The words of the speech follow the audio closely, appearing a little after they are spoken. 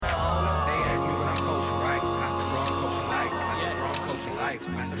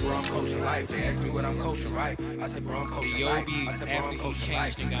life. I said, bro, I'm coaching life. They asked me what I'm coaching, right? I said, bro, I'm coaching life. I said, bro, I'm coaching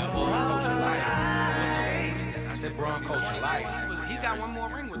life. I said, bro, I'm coaching life. I said, bro, I'm coaching life. He got one more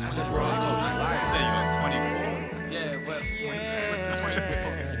ring with I 24. said, bro, I'm coaching life. Say you on 24. Yeah, but when he switched to 24.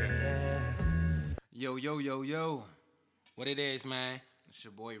 Yo. What it is, man? It's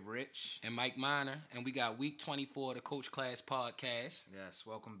your boy Rich And Mike Miner, and we got week 24 of the Coach Class Podcast. Yes,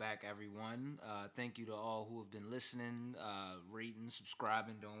 welcome back, everyone. Thank you to all who have been listening, rating,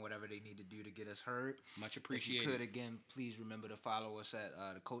 subscribing, doing whatever they need to do to get us heard. Much appreciated. If you could, again, please remember to follow us at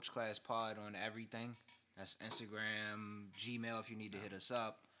the Coach Class Pod on everything. That's Instagram, Gmail if you need to hit us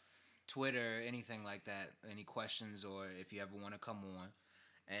up, Twitter, anything like that. Any questions or if you ever want to come on.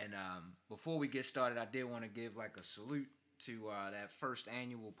 And before we get started, I did want to give like a salute to that first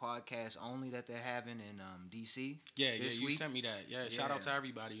annual podcast only that they're having in D.C. Yeah, this you week. sent me that. Yeah, shout out to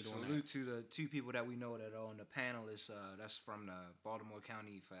everybody doing Salute that. to the two people that we know that are on the panel. That's from the Baltimore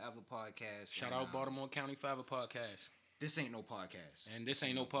County Forever podcast. Shout and, out Baltimore County Forever Podcast. This ain't no podcast. And this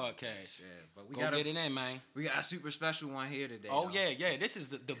ain't no podcast. Yeah, but we Go got get it in, man. We got a super special one here today. Oh, yeah. This is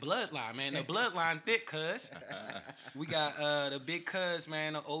the bloodline, man. The bloodline thick, cuz. We got the big cuz,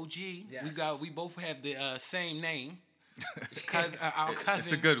 man, the OG. Yes. We both have the same name. Our cousin.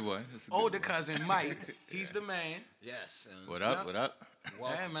 It's a good one. Older cousin Mike. He's the man. Yes. What up? What up?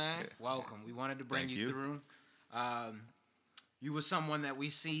 Welcome. Yeah, man. Welcome. We wanted to bring Thank you you. through. You were someone that we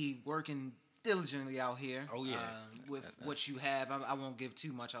see working diligently out here. Oh, yeah. With what you have, I won't give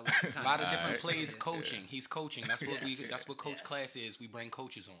too much. I'll let you A lot of different Alright. plays coaching. He's coaching. That's what Yes. that's what Coach Yes. Class is. We bring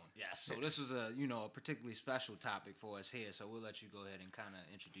coaches on. Yes. So this was a particularly special topic for us here. So we'll let you go ahead and kind of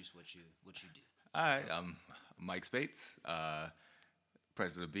introduce what you do. All right. I'm Mike Spates,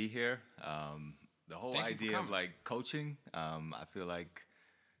 president of Be Here. The whole Thank you for idea of coming. like coaching, I feel like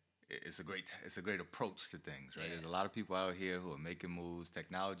it's a great approach to things, right? Yeah. There's a lot of people out here who are making moves.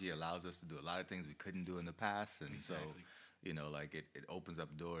 Technology allows us to do a lot of things we couldn't do in the past, and so like it opens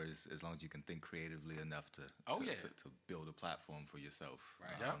up doors as long as you can think creatively enough to build a platform for yourself.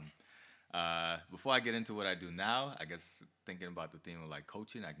 Right. Before I get into what I do now, I guess thinking about the theme of like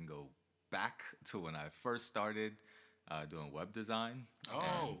coaching, I can go back to when I first started doing web design.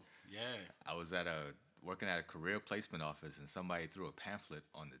 Oh, yeah. I was working at a career placement office, and somebody threw a pamphlet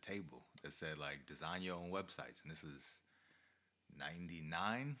on the table that said like design your own websites, and this is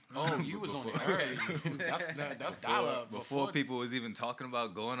 99. Oh, you was on it early. That's dial-up. Before people was even talking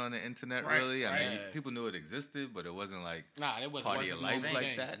about going on the internet, really. I mean, Yeah. people knew it existed, but it wasn't like Nah, it wasn't part of wasn't your no life thing.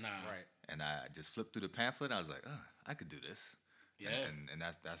 like that. Nah. Right. And I just flipped through the pamphlet, and I was like, I could do this. Yeah. And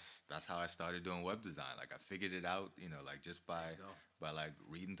that's how I started doing web design. Like I figured it out, like just by like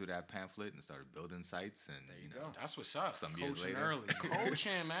reading through that pamphlet and started building sites, and That's what's up. some years Coaching later. early.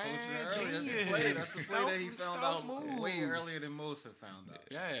 Coaching, man. Early. That's the Genius. play. That's the play that he found Stealth out moves. way earlier than most have found out.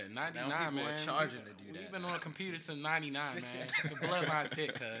 Yeah, Now 99, people man. are charging to do that. We've been on computers since 99, man. The bloodline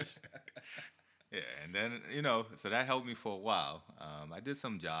thick, cuz. Yeah, and then so that helped me for a while. I did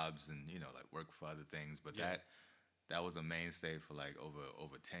some jobs and like work for other things, but that was a mainstay for like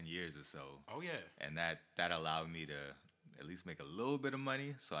over 10 years or so. Oh, yeah. And that allowed me to at least make a little bit of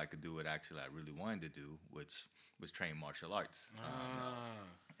money, so I could do what actually I really wanted to do, which was train martial arts.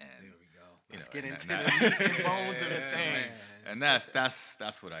 And There we go. Let's and get into that- the meat and bones of the thing. And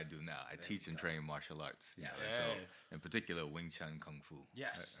that's what I do now. I teach and train martial arts. you know, Yeah. So in particular, Wing Chun Kung Fu.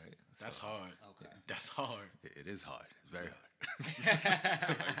 Yes. Right? That's hard. Okay. That's hard. It is hard. It's very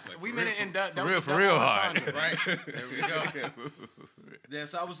hard. We meant it in that For was real, double for real entendre. hard. Right. There we go. Yeah,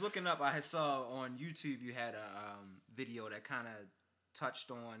 so I was looking up. I saw on YouTube you had a video that kind of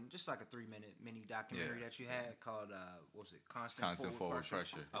touched on just like a 3-minute mini documentary Yeah. that you had called what was it? Constant forward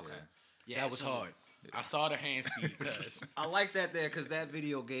pressure. Okay. Yeah. Yeah, That was so hard. I saw the hand speed, cuz. I like that there because that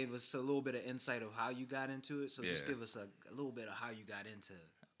video gave us a little bit of insight of how you got into it. So just Yeah. give us a little bit of how you got into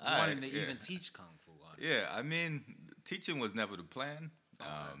All wanting right, to yeah. even teach Kung Fu. Yeah, I mean, teaching was never the plan.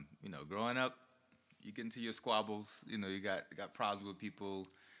 Growing up, you get into your squabbles. You got problems with people.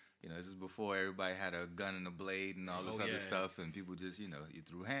 This is before everybody had a gun and a blade and all this other stuff, and people just, you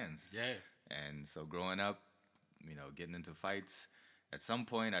threw hands. Yeah. And so growing up, getting into fights, at some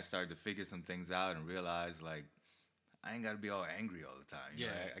point I started to figure some things out and realize, like, I ain't got to be all angry all the time. You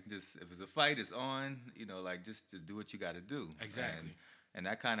know? Yeah. I can just, if it's a fight, it's on, just do what you got to do. Exactly. And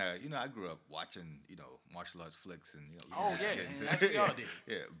that kind of, I grew up watching, martial arts flicks and, Oh, yeah. getting And that's what y'all did.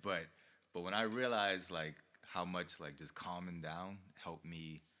 Yeah, but when I realized, like, how much, like, just calming down helped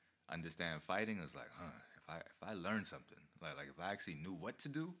me understand fighting, I was like, if I learned something, like if I actually knew what to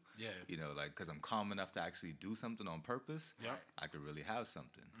do, because I'm calm enough to actually do something on purpose, Yep. I could really have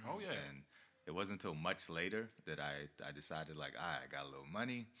something. Oh, yeah. And it wasn't until much later that I decided, like, all right, I got a little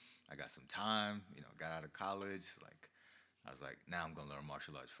money, I got some time, you know, got out of college, like, I was like, now I'm gonna learn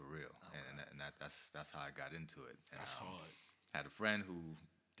martial arts for real, and that's how I got into it. And, That's hard. had a friend who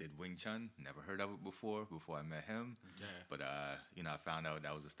did Wing Chun, never heard of it before I met him. Yeah. But you know, I found out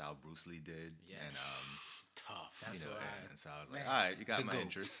that was the style Bruce Lee did. Yes. And Tough. That's you know, right. and so I was like, all right, you got The my GOAT.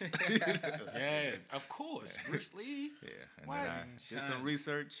 interest. Yeah, of course. Bruce Lee. Yeah, and Why then I did some Shine.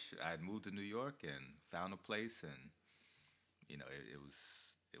 research. I had moved to New York and found a place, and you know,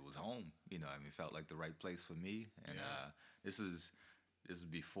 it was home. You know, I mean, it felt like the right place for me. And this is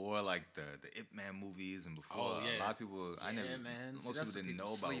before like the Ip Man movies, and before Oh, yeah. a lot of people. I Yeah, never. man. See, Most that's people what didn't people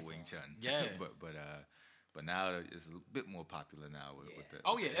know about sleep Wing on. Chun. Yeah. but now it's a bit more popular now with the.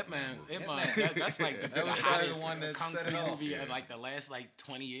 Oh with yeah, the Ip Man. movie. Ip Man. That's like the, That the was probably the hottest one that kung set it fu off. movie Yeah. of like the last like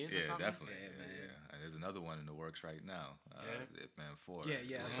 20 years or Yeah, something. definitely. Yeah, man. Yeah. And there's another one in the works right now. Yeah. Ip Man 4.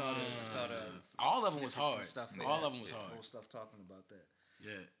 Yeah, I saw the All of them was snippets and hard. stuff. All of them was Yeah. hard. Whole stuff talking about that.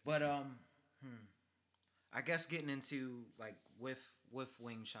 Yeah. But I guess getting into like with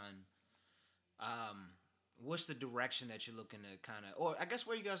Wing Chun, what's the direction that you're looking to kind of, or I guess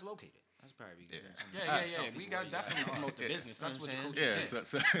where you guys located? That's probably good. Yeah. We got definitely promote the business. That's what the I'm coaches Yeah, did.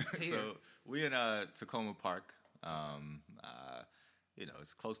 so here. we in Tacoma Park. You know,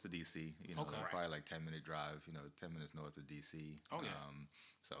 it's close to DC. You know, Okay. probably like 10-minute drive. You know, 10 minutes north of DC. Oh, yeah.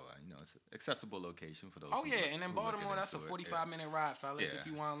 So you know, it's an accessible location for those. Oh who yeah, look- and in who looking Baltimore, that's a into it. 45-minute ride, fellas. Yeah. If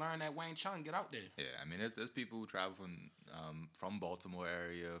you want to learn that Wayne Chun, get out there. Yeah, I mean, there's people who travel from Baltimore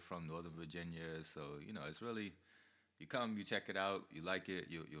area, from Northern Virginia. So you know, it's really, you come, you check it out, you like it,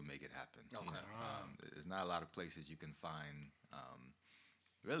 you'll make it happen. Okay. You know? There's not a lot of places you can find,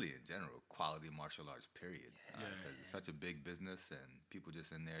 really in general, quality martial arts. Period. Because it's such a big business, and people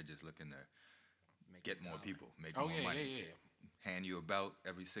just in there just looking to get more people, make Oh more yeah, money. yeah. Hand you a belt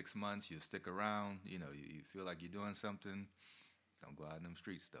every 6 months, you stick around. You know, you feel like you're doing something. Don't go out in them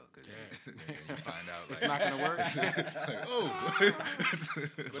streets though, because then you find out It's like, not gonna work. like, oh,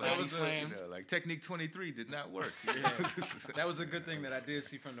 But that was Body you slammed. know, like technique 23 did not work. That was a good thing that I did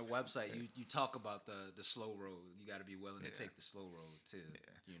see from the website. You talk about the slow road. You got to be willing to take the slow road to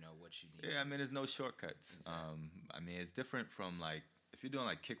you know what you need. Yeah, I mean, there's no shortcuts. I mean, it's different from like if you're doing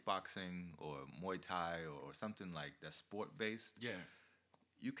like kickboxing or Muay Thai or something like that's sport based. Yeah.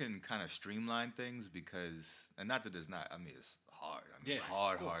 You can kind of streamline things because, and not that it's not. I mean, it's hard. I mean, Yeah,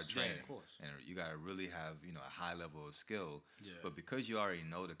 hard of course. training. Yeah, of course. And you gotta really have a high level of skill. Yeah. But because you already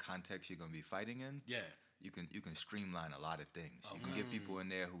know the context you're gonna be fighting in, Yeah. you can streamline a lot of things. You can get people in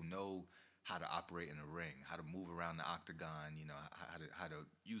there who know how to operate in a ring, how to move around the octagon, you know, how to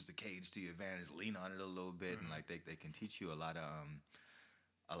use the cage to your advantage, lean on it a little bit, and like they can teach you a lot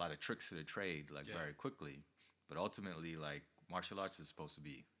of tricks of the trade like very quickly. But ultimately, like martial arts is supposed to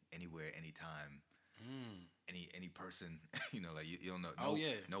be anywhere, anytime, any person. You know, like you don't know. Oh,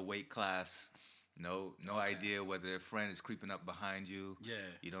 yeah. No weight class. No idea whether their friend is creeping up behind you. Yeah.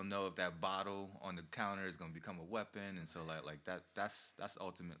 You don't know if that bottle on the counter is going to become a weapon, and so like that's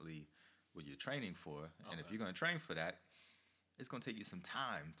ultimately what you're training for. And if you're going to train for that, it's going to take you some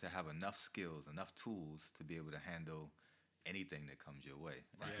time to have enough skills, enough tools to be able to handle anything that comes your way.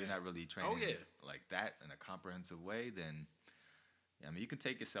 If you're not really training like that in a comprehensive way, then I mean you can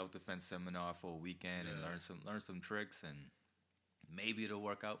take your self-defense seminar for a weekend and learn some tricks, and maybe it'll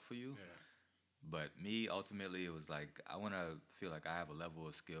work out for you. Yeah. But me, ultimately, it was like I want to feel like I have a level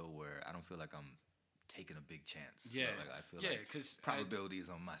of skill where I don't feel like I'm taking a big chance. Yeah. Like I feel Yeah, like 'cause probability is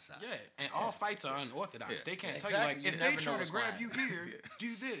on my side. Yeah, and all fights are unorthodox. Yeah. They can't tell Exactly. you You like if they never try know to what's grab gonna you here,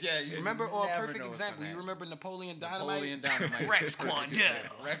 do this. Yeah, you remember or never perfect know what's example. gonna You happen. remember Napoleon Napoleon Dynamite? Dynamite. Rex Kwon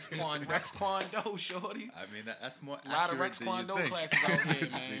Do. Rex Kwon. Rex Kwon Do, shorty. I mean, that's more A lot of accurate Rex than you Kwon Do think. classes out here,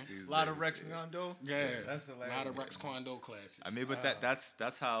 man. These A lot of days, Rex yeah. Kwon. Yeah, That's a hilarious. lot of Rex Kwon Do classes. I mean, but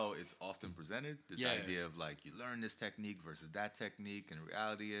that's how it's often presented. This idea of like you learn this technique versus that technique, and the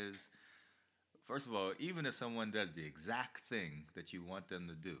reality is, first of all, even if someone does the exact thing that you want them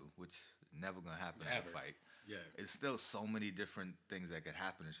to do, which is never gonna happen in a Never. fight, Yeah. it's still so many different things that could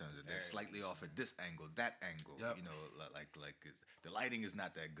happen in terms of they're slightly off at this angle, that angle. Yep. You know, like the lighting is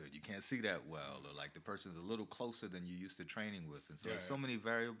not that good. You can't see that well, or like the person's a little closer than you used to training with, and so there's so many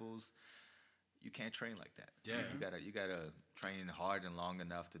variables. You can't train like that. Yeah. You gotta train hard and long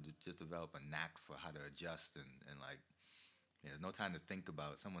enough to just develop a knack for how to adjust and like. There's no time to think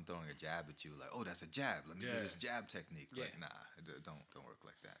about someone throwing a jab at you like, oh, that's a jab. Let me do this jab technique. Yeah. Like, nah, don't work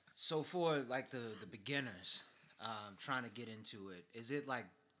like that. So for like the beginners trying to get into it, is it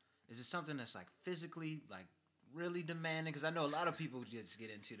something that's like physically like really demanding? Because I know a lot of people just get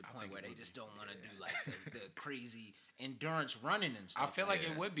into the point where they just don't want to do like the crazy endurance running and stuff. I feel like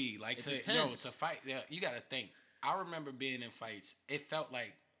it would be like It to depends. fight. Yeah, you got to think. I remember being in fights. It felt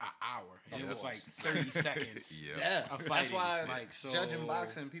like an hour. And it was like 30 seconds. Yeah. Yeah, of that's fighting. why Like, so- judging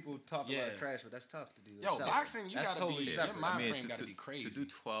boxing, people talk a lot Yeah. of trash, but that's tough to do. Yo, yourself. boxing, you That's gotta totally be. separate. Your mind I mean, frame got to be To crazy. do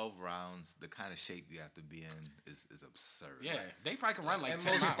 12 rounds, the kind of shape you have to be in is absurd. Yeah, they probably can run like And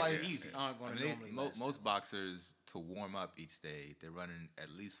 10 most miles fights easy. aren't I going to mean, normally last most that boxers, to warm up each day, they're running at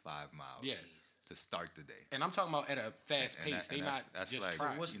least 5 miles Yeah. to start the day. And I'm talking about at a fast And pace. that- They and not that's just like,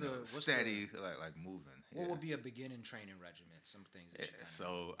 trying. what's you know, the- what's steady, like moving. What yeah. would be a beginning training regimen? Some things that you kind of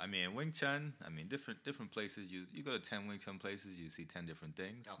So I mean, Wing Chun. I mean, different places. You go to 10 Wing Chun places, you see 10 different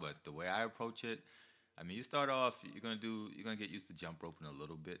things. Okay. But the way I approach it, I mean, you start off. You're gonna get used to jump roping a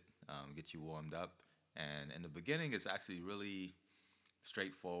little bit, get you warmed up, and in the beginning, it's actually really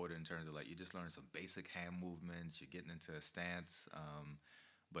straightforward in terms of like you just learn some basic hand movements. You're getting into a stance.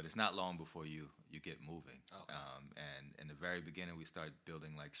 But it's not long before you get moving. Okay. And in the very beginning, we start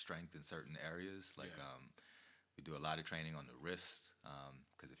building like strength in certain areas. Like we do a lot of training on the wrist,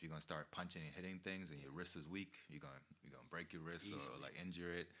 because if you're gonna start punching and hitting things and your wrist is weak, you're gonna break your wrist or like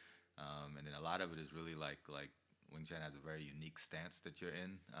injure it. And then a lot of it is really like Wing Chun has a very unique stance that you're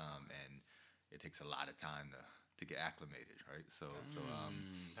in, and it takes a lot of time to get acclimated, right? So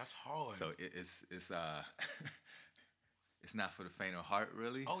That's hard. so it's it's not for the faint of heart,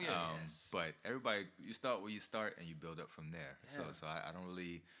 really. Oh, yeah. But everybody, you start where you start and you build up from there. Yeah. So I don't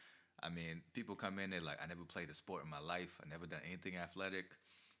really. I mean, people come in, they're like, I never played a sport in my life. I never done anything athletic.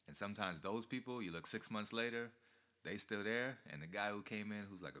 And sometimes those people, you look 6 months later, they still there. And the guy who came in,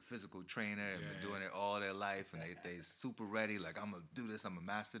 who's like a physical trainer and been doing it all their life, and they super ready, like, I'm going to do this, I'm going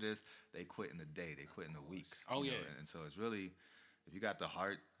to master this. They quit in a day. They quit in a week. Oh, you know? yeah. And so it's really, if you got the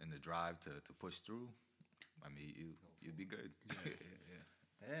heart and the drive to push through, I mean, you'd be good.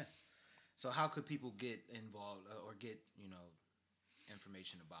 Yeah. So how could people get involved or get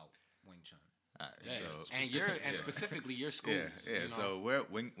information about Wing Chun? All right, Yeah. so And specifically your school. Yeah. you know? So we're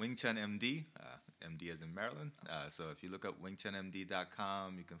Wing Chun MD. MD as in Maryland. So if you look up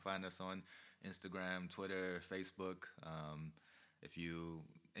wingchunmd.com, you can find us on Instagram, Twitter, Facebook. If you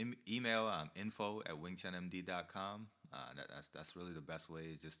email info@wingchunmd.com. That's really the best way,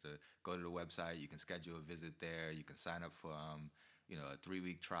 is just to go to the website. You can schedule a visit there. You can sign up for a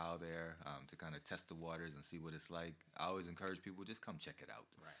 3-week trial there, to kind of test the waters and see what it's like. I always encourage people, just come check it out.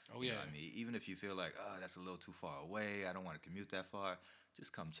 Right. Oh, You know yeah. what I mean, even if you feel like, that's a little too far away, I don't want to commute that far,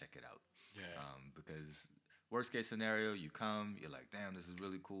 just come check it out. Yeah. Because worst case scenario, you come, you're like, damn, this is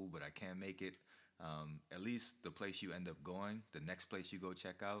really cool, but I can't make it. At least the place you end up going, the next place you go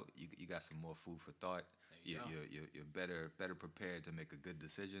check out, you got some more food for thought. There you go. You're better prepared to make a good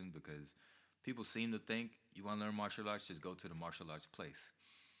decision, because people seem to think you want to learn martial arts, just go to the martial arts place.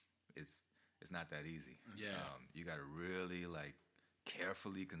 It's not that easy. Yeah. You got to really like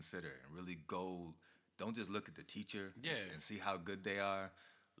carefully consider and really go. Don't just look at the teacher and see how good they are.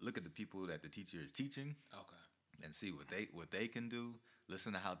 Look at the people that the teacher is teaching Okay. and see what they can do.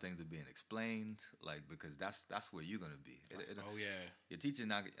 Listen to how things are being explained, like, because that's where you're gonna be. Oh, yeah. Your teacher,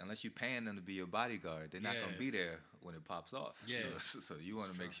 not unless you're paying them to be your bodyguard, they're not Yeah. gonna be there when it pops off. Yeah. So you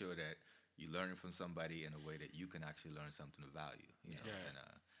want to make sure that you learn from somebody in a way that you can actually learn something of value. You know, Yeah.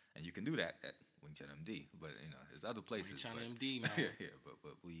 and you can do that at Wing Chun MD. But there's other places. Wing Chun but- MD, man. yeah,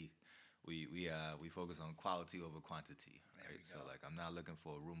 but we focus on quality over quantity. Right. So like, I'm not looking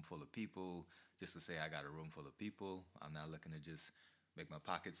for a room full of people just to say I got a room full of people. I'm not looking to just make my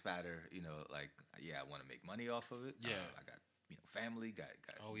pockets fatter. Like, I want to make money off of it. Yeah. I got family, got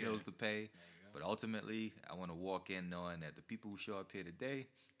Oh, yeah. bills to pay. But ultimately, I want to walk in knowing that the people who show up here today,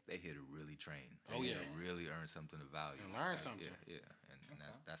 they here to really train. They Oh, here yeah. to really earn something of value. And learn Like, something. Yeah. And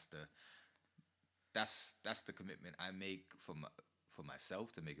that's the commitment I make for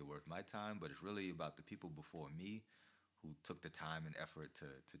myself, to make it worth my time. But it's really about the people before me who took the time and effort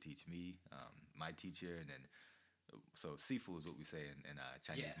to teach me, my teacher, and then. So sifu is what we say in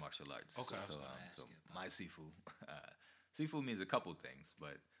Chinese Yeah. martial arts. Okay. So, gonna so ask you about my sifu, sifu means a couple things,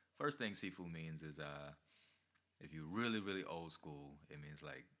 but first thing sifu means is if you're really really old school, it means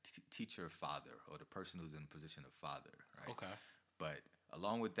like teacher father, or the person who's in a position of father, right? Okay. But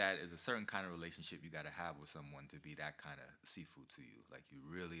along with that is a certain kind of relationship you got to have with someone to be that kind of sifu to you. Like, you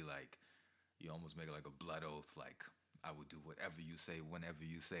really like, you almost make it like a blood oath. Like, I will do whatever you say, whenever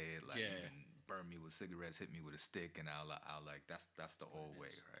you say it. Like, Yeah. you can burn me with cigarettes, hit me with a stick, and I'll like, that's the old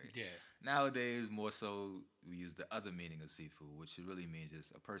way, right? Yeah. Nowadays, more so, we use the other meaning of sifu, which really means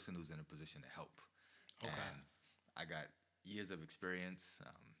just a person who's in a position to help. Okay. And I got years of experience,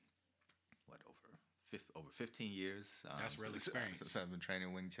 over over 15 years. That's real experience. Since I've been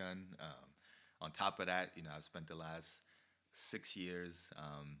training Wing Chun. On top of that, I've spent the last 6 years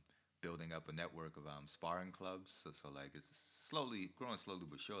building up a network of sparring clubs. So like it's growing slowly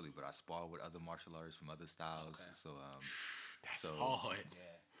but surely. But I spar with other martial artists from other styles. Okay. So That's hard.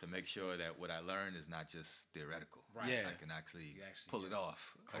 to make sure that what I learn is not just theoretical. Right. Yeah. I can actually, You actually pull it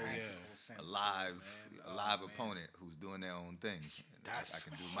off. Oh, against yeah. a live opponent who's doing their own thing. That's I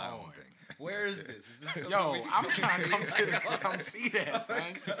can do my own hard. thing. Where is this? Is this Yo, I'm trying to come see that, son.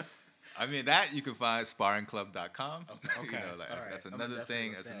 I mean, that you can find sparringclub.com. Okay. That's I'm another definitely thing.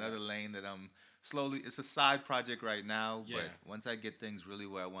 look That's that another up. lane that I'm slowly. It's a side project right now, Yeah. but once I get things really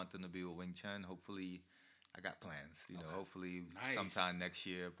where I want them to be with Wing Chun, hopefully, I got plans. Hopefully Nice. sometime next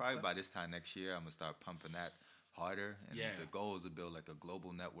year, probably by this time next year, I'm gonna start pumping that harder. And Yeah. the goal is to build like a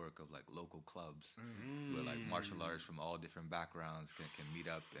global network of like local clubs where like martial artists from all different backgrounds can meet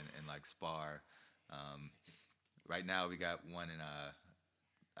up and like spar. Right now we got one in an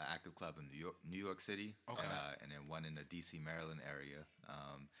active club in New York City, Okay. and then one in the DC, Maryland area.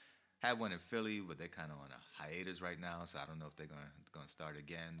 Had one in Philly, but they're kind of on a hiatus right now, so I don't know if they're gonna start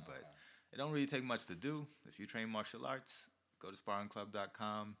again. But it don't really take much to do. If you train martial arts, go to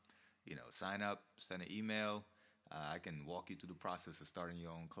sparringclub.com. Sign up, send an email. I can walk you through the process of starting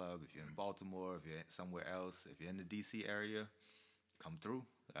your own club. If you're in Baltimore, if you're somewhere else, if you're in the DC area, come through.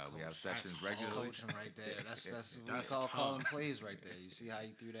 We have sessions hard. regularly. Coaching right there. That's what That's we call tough. calling plays right there. You see how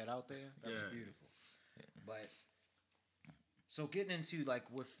you threw that out there? That was Yeah. beautiful. But so getting into like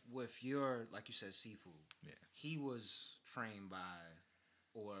with your, like you said, Sifu. Yeah. He was trained by,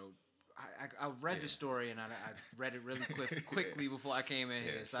 or I read the story and I read it really quickly before I came in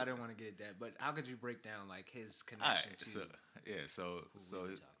here, so I didn't want to get at that. But how could you break down like his All right, connection to so who we were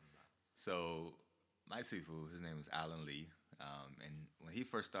talking about? so my Sifu, his name was Alan Lee, and when he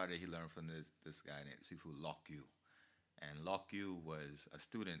first started, he learned from this guy named Sifu Lok Yu, and Lok Yu was a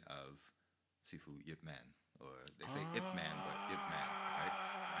student of Sifu Yip Man, or they say Ip Man, but Yip Man, right?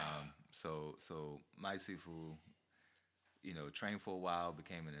 So my Sifu, trained for a while,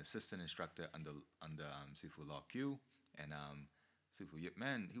 became an assistant instructor under Sifu Lok Yu, and Sifu Yip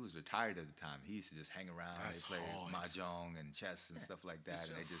Man, he was retired at the time. He used to just hang around. That's they play hard. mahjong and chess and stuff like that,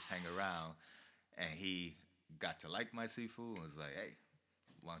 and they just hang around. And he got to like my Sifu and was like, "Hey,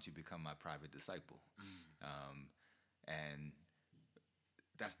 why don't you become my private disciple?" And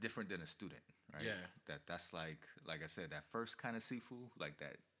that's different than a student, right? Yeah. That's like I said, that first kind of Sifu, like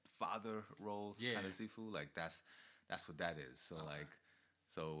that father role Yeah. kind of Sifu, like that's what that is. So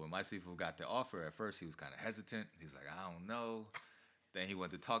so when my Sifu got the offer, at first he was kind of hesitant. He's like, I don't know. Then he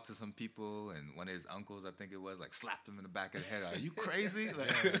went to talk to some people, and one of his uncles, I think it was, like slapped him in the back of the head. Are you crazy? Like,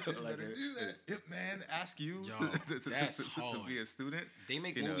 man, ask you Yo, that's to hard. be a student. They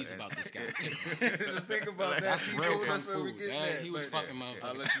make You know, movies and- about this guy. Just think about that. That's real kung That's where we fu. get That- at, he was but fucking motherfucker.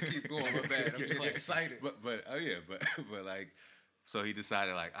 I'll let you keep going. My bad. I'm getting excited. But like, so he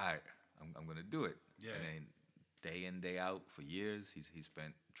decided like, all right, I'm gonna do it. Yeah. And then day in, day out for years, he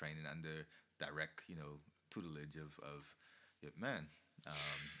spent training under direct, tutelage of Yip Man.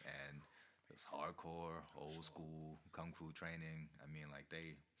 And it was hardcore, old school kung fu training. I mean, like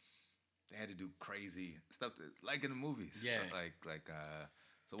they had to do crazy stuff like in the movies. Yeah.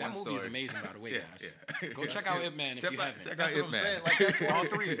 So That one movie is story- amazing, by the way, guys. Yeah. Go check out Ip Man if you haven't. Check That's out what I'm Ip Man. saying. Like that's All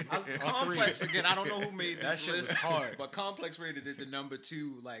three. Complex again. I don't know who made That this shit was list, hard. but Complex rated it the number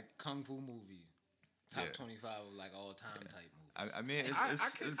 2 like kung fu movie, top Yeah. 25 of like all time type movies. I mean, it's I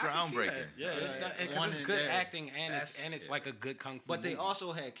can see that. groundbreaking. Yeah, it's Yeah. because One it's in good there. acting and That's- it's like a good kung fu. But they movie.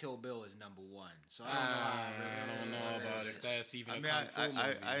 also had Kill Bill as number 1, so I don't know. I don't know about if that's even I a mean, kung fu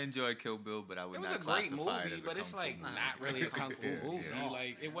movie. I enjoy Kill Bill, but I would It was not a great classify it movie, as a but it's kung fu like movie. not really a kung fu Yeah, movie. yeah.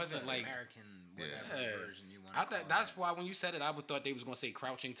 Like it wasn't like. American whatever Yeah. version you want. I thought that's why when you said it, I would thought they was gonna say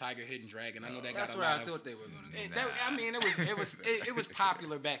Crouching Tiger, Hidden Dragon. I know that That's got a where I lot of. thought they were gonna go. I mean, it was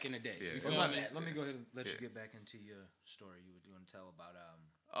popular back in the day. Yeah. You But feel my me? bad. Let me go ahead and let you Yeah. get back into your story. You want to tell about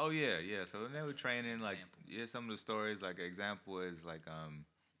Oh yeah. So when they were training, like Example. some of the stories. Like an example is like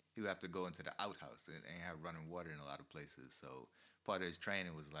he would have to go into the outhouse and have running water in a lot of places. So part of his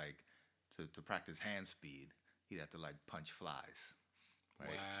training was like to practice hand speed. He'd have to like punch flies, right?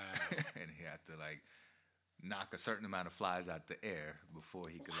 Wow. And he had to like knock a certain amount of flies out the air before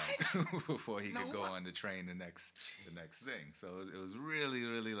he could like before he could go on to train the next thing. So it was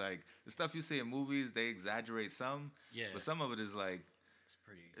really like the stuff you see in movies. They exaggerate some, Yeah. but some of it is like. it's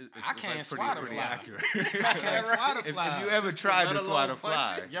pretty. I can't swat a pretty fly. accurate. I can't swat a If fly. you ever tried let to swat a alone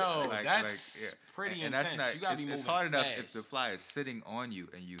fly, punch Yo, that's pretty and intense. You gotta be it's moving hard enough fast. if the fly is sitting on you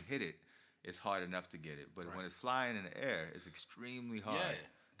and you hit it. It's hard enough to get it, but when it's flying in the air, it's extremely hard.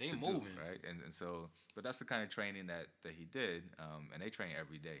 Yeah. They to moving. do, right? And so, but that's the kind of training that he did, and they train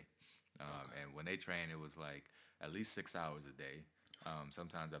every day. And when they train, it was like at least 6 hours a day,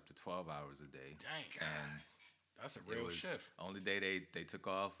 sometimes up to 12 hours a day. Dang. And That's a it real was, shift. only day they took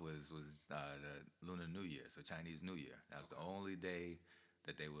off was the Lunar New Year, so Chinese New Year. That was the only day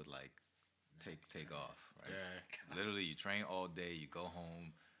that they would like take off. Right? Yeah. Literally, you train all day, you go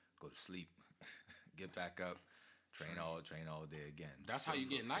home, go to sleep, get back up, train all day again. That's how you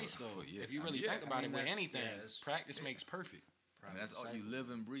get nice though. years. If you really Yeah, think about it with that's- anything, that's- practice makes perfect. I mean, that's all you live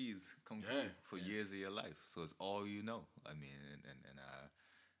and breathe kung fu Yeah. for years of your life. So it's all you know. I mean,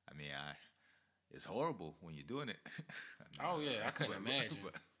 it's horrible when you're doing it. Oh, yeah, I couldn't imagine.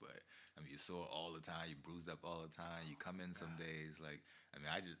 But I mean, you're sore all the time. You bruised up all the time. You come in some days like. I mean,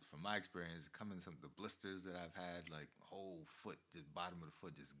 I just from my experience, come in some of the blisters that I've had, like whole foot, the bottom of the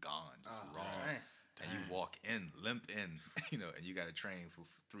foot just gone, just raw. dang. And you walk in, limp in, and you got to train for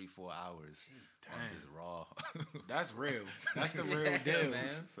 3-4 hours on just raw. That's real. That's the real deal,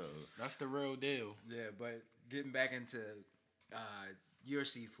 man. So That's the real deal. Yeah, but getting back into your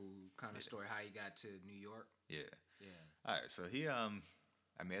seafood kind of story, how you got to New York. yeah. Yeah. All right, so he, I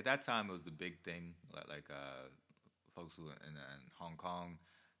mean, at that time it was the big thing, like folks who in Hong Kong,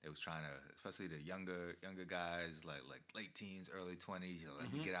 they was trying to, especially the younger guys, like late teens, early 20s,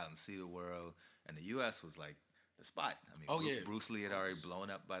 like you get out and see the world, and the U.S. was like the spot. I mean, Oh, yeah. Bruce Lee had already blown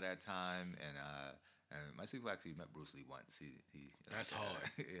up by that time, and my people actually met Bruce Lee once. He That's hard.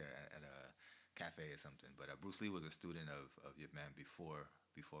 yeah, at a cafe or something. But Bruce Lee was a student of Yip Man before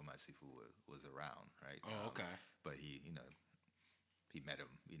my Sifu was around, right? Oh, okay. But he met him,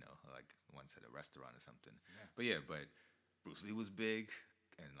 like once at a restaurant or something. Yeah. But yeah, Bruce Lee was big,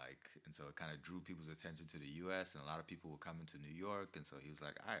 and so it kind of drew people's attention to the U.S. and a lot of people were coming to New York, and so he was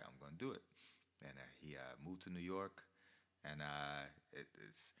like, all right, I'm going to do it. And he moved to New York, and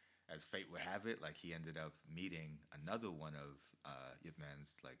it's as fate would have it, like he ended up meeting another one of Yip Man's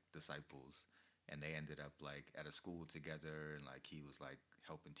like disciples, and they ended up like at a school together, and like he was like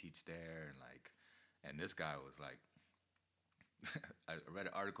helping teach there, and this guy was like. I read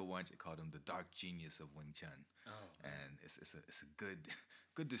an article once. It called him the dark genius of Wing Chun, and it's a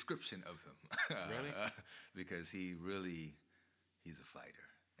good description of him. Really? Because he's a fighter.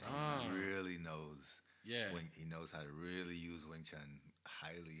 And he really knows. Yeah. He knows how to really use Wing Chun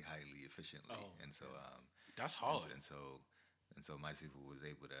highly efficiently, and so That's hard. and so my Sifu was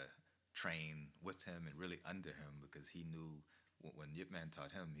able to train with him and really under him because he knew when Yip Man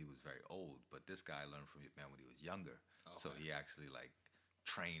taught him, he was very old, but this guy learned from Yip Man when he was younger. So he actually like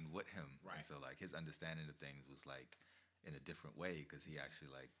trained with him, Right. And so like his understanding of things was like in a different way because he actually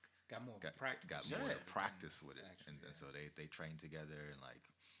like Got more got practice. more Yeah. practice with it, Actually, and so they trained together and like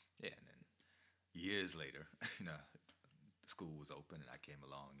and then years later, the school was open and I came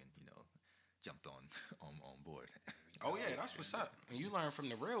along and jumped on board. Oh yeah, that's what's up. And you learn from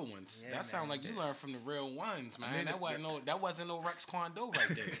the real ones. Yeah, That sound man. like you learn from the real ones, man. mean, that wasn't no Rex Kwon Do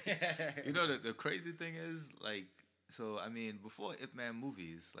right there. The crazy thing is, like, so I mean, before Ip Man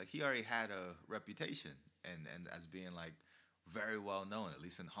movies, like he already had a reputation and as being like very well known, at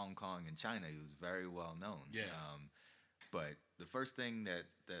least in Hong Kong and China, he was very well known. Yeah. But the first thing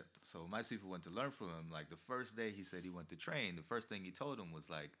so my people went to learn from him, like the first day he said he went to train, the first thing he told him was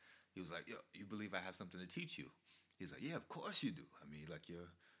like, yo, you believe I have something to teach you? He's like, yeah, of course you do. I mean, like you're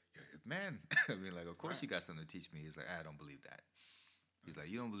Ip Man. I mean, like, of course you got something to teach me. He's like, I don't believe that. He's like,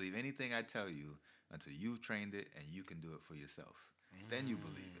 you don't believe anything I tell you until you've trained it and you can do it for yourself. Then you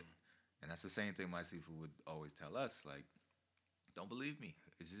believe it. And that's the same thing my Sifu would always tell us, like, don't believe me.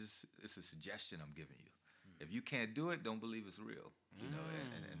 It's a suggestion I'm giving you. If you can't do it, don't believe it's real.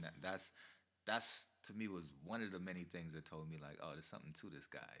 And that's to me was one of the many things that told me like, oh, there's something to this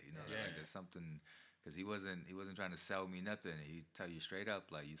guy. Like there's something because he wasn't trying to sell me nothing. He'd tell you straight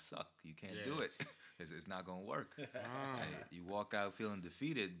up like, you suck. You can't do it. It's not gonna work. You walk out feeling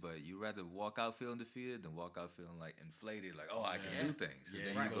defeated, but you rather walk out feeling defeated than walk out feeling like inflated, like, oh, I can do things. Yeah, And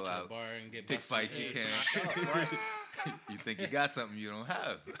you then you go go to out, the bar and get pick busted fights you head. can't. You think you got something you don't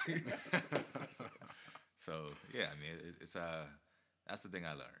have. So yeah, I mean, it's that's the thing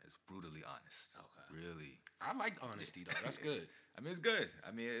I learned. It's brutally honest. Okay. Really. I like honesty though. That's good. I mean, it's good.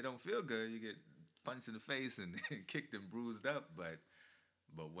 I mean, it don't feel good. You get punched in the face and kicked and bruised up, but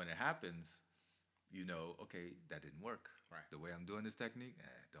when it happens, okay, that didn't work. Right. The way I'm doing this technique,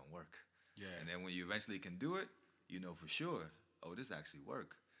 it don't work. Yeah. And then when you eventually can do it, you know for sure, oh, this actually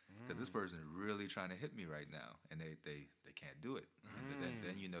worked. Because this person is really trying to hit me right now, and they can't do it. And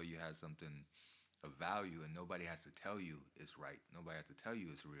then you have something of value, and nobody has to tell you it's right. Nobody has to tell you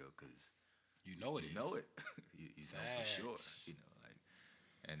it's real, because You know it you is. know it. you know for sure. Facts.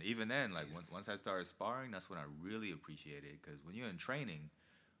 And even then, like once I started sparring, that's when I really appreciated it. Because when you're in training,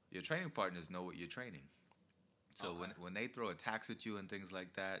 your training partners know what you're training. So when they throw attacks at you and things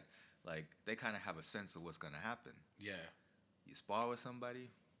like that, like they kind of have a sense of what's gonna happen. Yeah. You spar with somebody,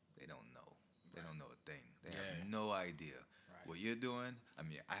 they don't know. They don't know a thing. They have no idea what you're doing. I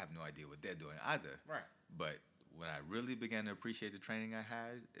mean, I have no idea what they're doing either. Right. But when I really began to appreciate the training I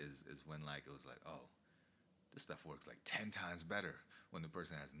had is when like it was like, oh, this stuff works like 10 times better when the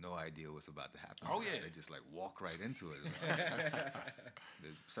person has no idea what's about to happen. Oh, yeah. They just like walk right into it.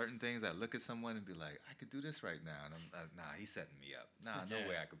 There's certain things I look at someone and be like, I could do this right now. And I'm nah, he's setting me up. Nah, no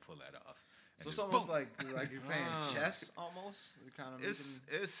way I could pull that off. And So it's just almost boom. like you're playing chess, almost. You're kind of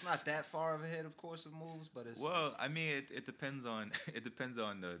It's not that far of ahead, of course, of moves, but it's well, I mean, it depends on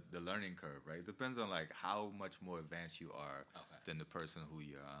the learning curve, right? It depends on like how much more advanced you are than the person who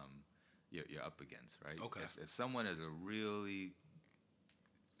you're up against, right? Okay. If someone is a really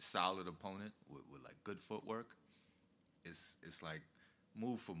solid opponent with like good footwork, it's like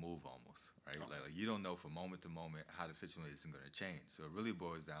move for move almost, right? Like you don't know from moment to moment how the situation is going to change. So it really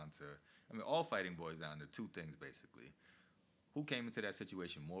boils down to, I mean, all fighting boils down to two things basically: who came into that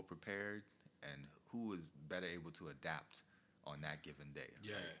situation more prepared, and who was better able to adapt on that given day.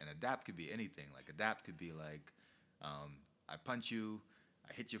 Yeah. Right? And adapt could be anything. Like adapt could be like, I punch you,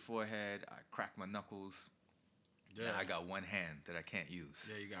 I hit your forehead, I crack my knuckles. Yeah. Now I got one hand that I can't use.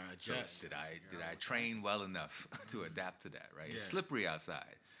 Yeah, you got So adjust. did I train well enough to adapt to that? Right. It's slippery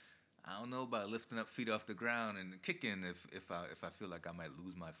outside. I don't know about lifting up feet off the ground and kicking if I feel like I might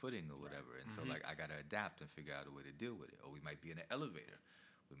lose my footing or whatever. And so like I gotta adapt and figure out a way to deal with it. Or we might be in an elevator.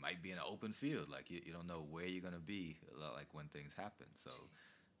 We might be in an open field. Like you don't know where you're gonna be like when things happen. So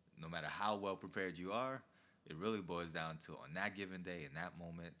no matter how well prepared you are, it really boils down to on that given day, in that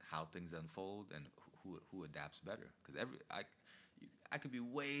moment, how things unfold and who adapts better. Because I could be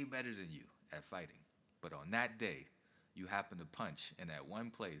way better than you at fighting, but on that day, you happen to punch in that one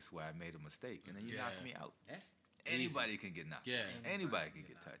place where I made a mistake, and then you knock me out. Yeah. Anybody can get knocked. Yeah. Anybody can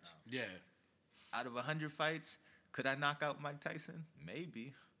get touched. Yeah. Out of 100 fights, could I knock out Mike Tyson?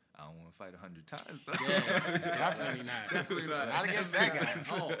 Maybe. I don't want to fight 100 times. Yeah. Definitely not. definitely Not against that guy.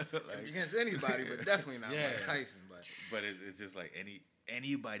 Oh, against anybody, but definitely not Mike Tyson. But it's just like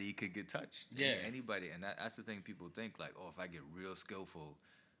anybody could get touched. Yeah. Anybody. And that's the thing people think, like, oh, if I get real skillful,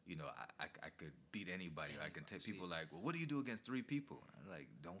 you know, I could beat anybody. I can take people like, well, what do you do against 3 people? I'm like,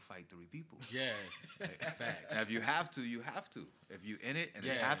 don't fight 3 people. Yeah. Like, Facts. and if you have to, you have to. If you in it and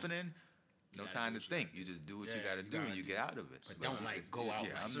it's happening, no time to think. You just do what you got to do and you get out of it. But don't like go out.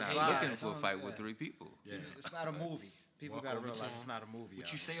 Yeah, with I'm surprise. not looking for a fight with 3 people. Yeah. It's not a movie. People Walk gotta over realize to it's him. not a movie.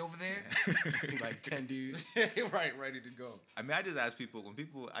 What you say over there? Like 10 dudes. Right, ready to go. I mean, I just ask people,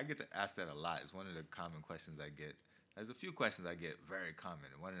 I get to ask that a lot. It's one of the common questions I get. There's a few questions I get very common.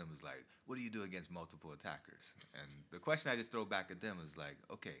 And one of them is like, what do you do against multiple attackers? And the question I just throw back at them is like,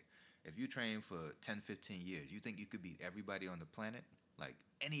 okay, if you train for 10, 15 years, you think you could beat everybody on the planet? Like,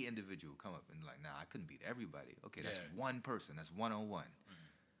 any individual come up and like, nah, I couldn't beat everybody. Okay, that's one person. That's one-on-one.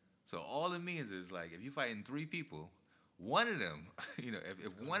 So all it means is like, if you're fighting 3 people, one of them, you know,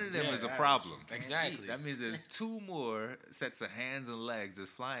 if one of them is a problem, Exactly. that means there's 2 more sets of hands and legs that's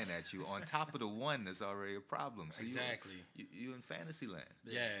flying at you on top of the one that's already a problem. So Exactly. You in fantasy land.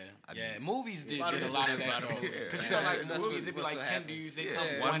 Yeah. I Yeah. mean, Movies did a lot of that, though. Because you know, like, movies, if you like 10 dudes, they come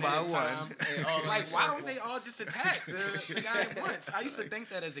one by one. Like, why don't they all just attack the guy at once? I used to think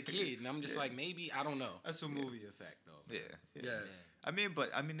that as a kid, and I'm just like, maybe, I don't know. That's a movie effect, though. Yeah. I mean,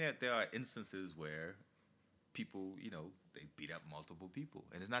 there are instances where people, you know, they beat up multiple people,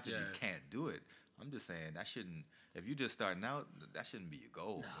 and it's not that you can't do it. I'm just saying that shouldn't. If you're just starting out, that shouldn't be your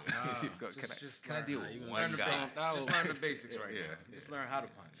goal. Can I deal with one guy? Just learn the basics right now. Yeah. Just learn how to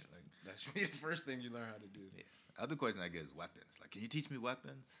punch. Like, that should be the first thing you learn how to do. Yeah. Other question I get is weapons. Like, can you teach me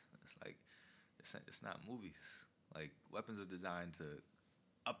weapons? It's like, it's not movies. Like, weapons are designed to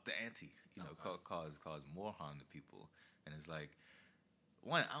up the ante. You know, cause more harm to people. And it's like,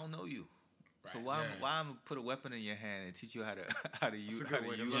 one, I don't know you. Right. So why I'm gonna put a weapon in your hand and teach you how to use a weapon?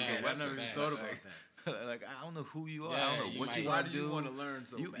 I never even thought about that. Like, I don't know who you are. Yeah, I don't know what you Why want to do do. you want to learn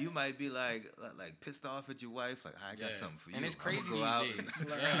so bad? You might be like pissed off at your wife. Like, I got something for you. And it's crazy I'ma go out these days.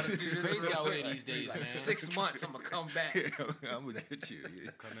 and- It's crazy out here these days, Like man. 6 months, I'm gonna come back. I'm gonna get you.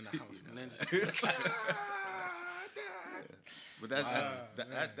 Come in the house, ninja. But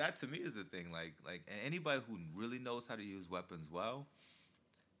that to me is the thing. Like anybody who really knows how to use weapons well,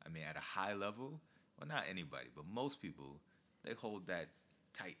 I mean, at a high level, well, not anybody, but most people, they hold that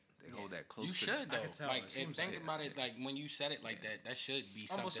tight. They hold that close. You to should them. though. Like, and think about it. Like when you said it like that, that should be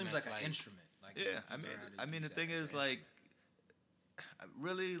something Almost seems that's like an instrument. Like, Yeah, I mean, the thing is, like,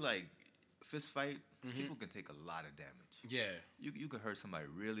 really like fist fight. People can take a lot of damage. Yeah. You could hurt somebody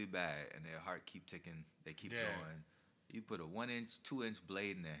really bad, and their heart keep ticking. They keep going. You put a 1-inch, 2-inch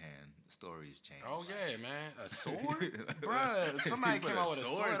blade in their hand, the story is changed. Oh yeah, man, a sword, bruh. If somebody came out with a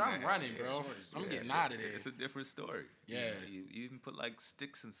sword, I'm running, bro. I'm getting out of there. It's a different story. Yeah. You even put like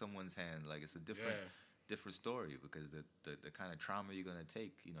sticks in someone's hand, like it's a different story because the kind of trauma you're gonna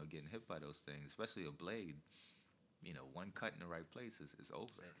take, getting hit by those things, especially a blade. One cut in the right place is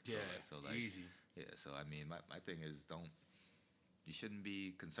over. Yeah, so like, easy. Yeah, so I mean, my thing is you shouldn't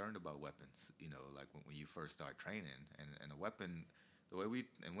be concerned about weapons. Like when you first start training, and a weapon,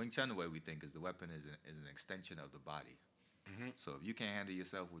 in Wing Chun, the way we think is the weapon is an extension of the body. So if you can't handle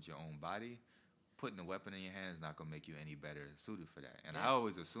yourself with your own body, putting a weapon in your hand is not gonna make you any better suited for that. And I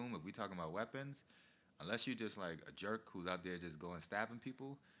always assume if we talking about weapons, unless you're just like a jerk who's out there just going stabbing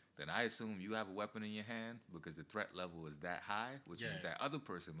people, then I assume you have a weapon in your hand because the threat level is that high, which means that other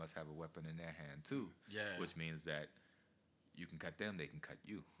person must have a weapon in their hand too. Yeah. Which means that you can cut them, they can cut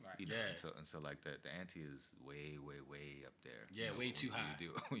you. Right. So like the ante is way, way, way up there. Yeah, way too high.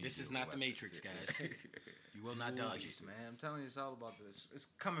 This is not the Matrix, guys. You will not dodge it, man. I'm telling you, it's all about this. It's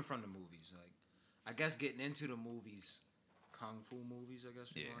coming from the movies. Like, I guess getting into the movies. Kung fu movies, I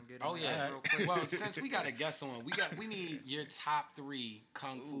guess we want to get into that real quick. Well, since we got a guest on, we need your top 3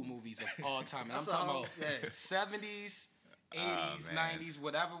 kung fu movies of all time. And I'm talking about 70s, 80s, 90s,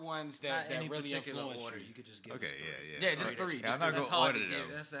 whatever ones that really influenced you. You could just give us 3. Yeah, just 3. I'm not going to order them.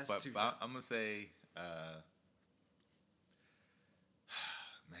 That's too tough. I'm going to say,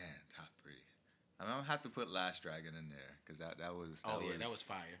 top 3. I'm going to have to put Last Dragon in there. Because that was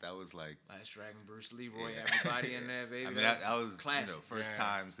fire. That was like Last Dragon, Bruce Leroy, everybody in there, baby. I mean, that was classic. First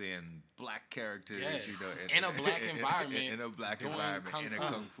time seeing black characters, in a black environment, in a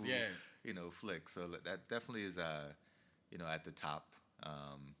kung fu, flick. So that definitely is, at the top.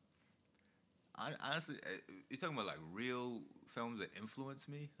 Honestly, you're talking about like real films that influenced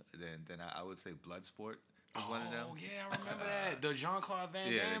me. Then I would say Bloodsport. One of them. Oh yeah, I remember that. The Jean-Claude Van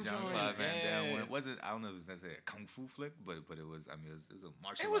Damme. Yeah, the Jean-Claude Van Damme. It wasn't. I don't know if it was necessarily a kung fu flick, but it was. I mean, it was a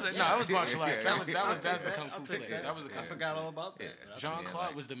martial. It was martial arts. That was a kung fu flick. That was a kung fu. I forgot all about that.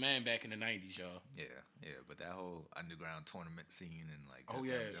 Jean-Claude was the man back in the '90s, y'all. Yeah. But that whole underground tournament scene and like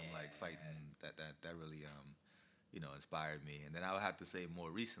them like fighting that really inspired me. And then I would have to say more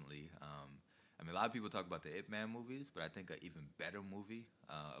recently. I mean, a lot of people talk about the Ip Man movies, but I think an even better movie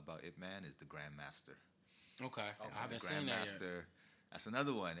about Ip Man is The Grandmaster. Okay. I haven't seen that yet. That's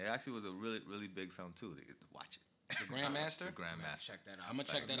another one. It actually was a really, really big film too. Watch it. The Grandmaster? The Grandmaster. Check that out. I'm gonna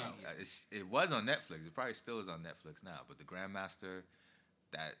check that out. It was on Netflix. It probably still is on Netflix now. But The Grandmaster,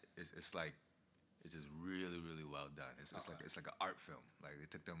 it's just really, really well done. It's like an art film. Like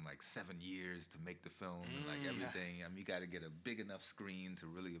it took them like 7 years to make the film and like everything. I mean, you got to get a big enough screen to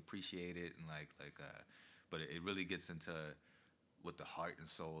really appreciate it and but it really gets into what the heart and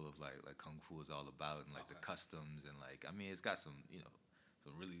soul of like kung fu is all about and like the customs and like I mean it's got some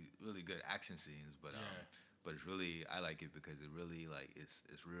some really really good action scenes but it's really I like it because it really like it's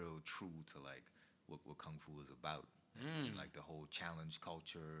real true to like what kung fu is about and like the whole challenge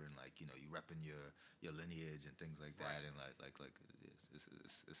culture and like you repping your lineage and things like that and like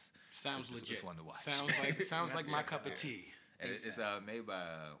it's sounds legit. It's one to watch. Sounds like my cup of tea. And it's made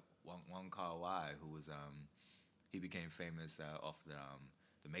by Wong Kar-wai who was he became famous off the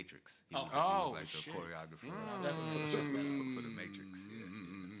Matrix. He was like the choreographer for the Matrix.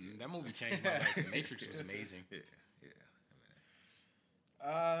 That movie changed my life. The Matrix was amazing.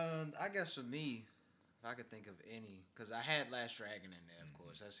 I guess for me, if I could think of any, because I had Last Dragon in there, of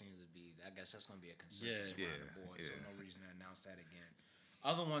course. That seems to be, I guess that's going to be a consensus around the board, so no reason to announce that again.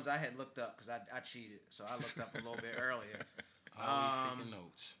 Other ones I had looked up, because I cheated, so I looked up a little bit earlier. Always taking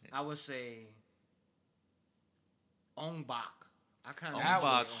notes. I would say Ong Bak. That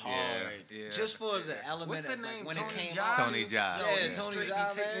was hard. Just for the element What's the of name? When Tony it came Jaa? out. Tony Jaa. Yeah, Tony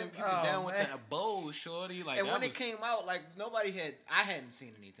Jaa taking people down with that bow, shorty. Like, and when it came out, like I hadn't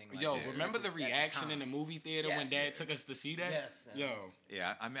seen anything like that. Remember the reaction in the movie theater when Dad took us to see that? Yes.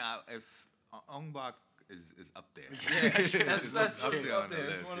 Yeah, I mean, if Ong Bak is up there. Yeah, that's up there on the It's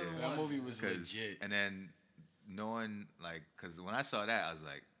list. one of the that ones. movie was legit. And then knowing, like, because when I saw that, I was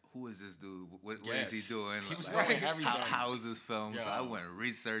like, who is this dude? What is he doing? He was like, throwing everything. How is this film? So I went and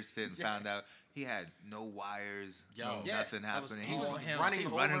researched it and found out he had no wires, nothing happening. He was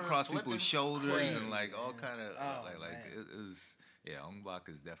running across people's shoulders and like all kind of it was. Ong Bak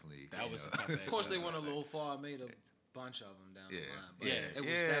is definitely was a tough. Of course, they went a little far. Made a bunch of them down the line. But it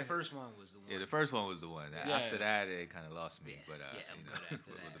was that first one was the one. Yeah, the first one was the one. After that, it kind of lost me. But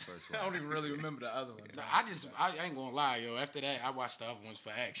after first I one. don't even really remember the other ones. No, I ain't gonna lie, yo. After that, I watched the other ones for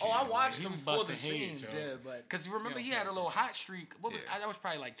action. Oh, I yo. watched Like, he them was for the busting heads, scenes, yo. yeah, but because remember you he don't had a pay little attention. hot streak. What was that was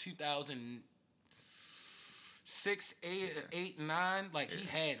probably like 2006, 8, 9. Like he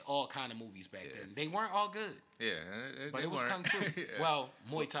had all kind of movies back then. They weren't all good, Yeah, but they it was weren't. kung fu. Yeah. Well,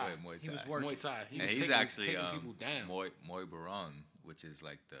 Muay Thai. Yeah, Muay Thai. He was working. Muay Thai. He And was he's taking, actually taking people down. Muay Baran, which is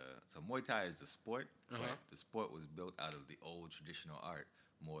like so Muay Thai is the sport, but the sport was built out of the old traditional art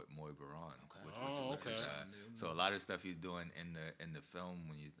Muay Baran. Okay. So a lot of stuff he's doing in the film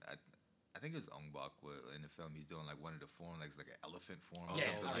I think it was Ong Bak in the film. He's doing like one of the forms, like an elephant form or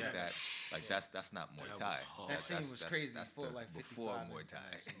something like that. Like that's not Muay Thai. hard. That scene was crazy. That's For like 55 before Muay minutes.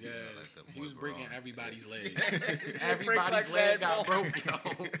 Thai. Yeah, You know, like the he was Muay breaking Baran. everybody's legs. Break Everybody's like leg bad got balls. broke,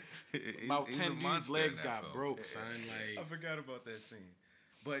 yo. About He's 10 a dudes' monster in legs that got film. broke, son. I Like, forgot about that scene.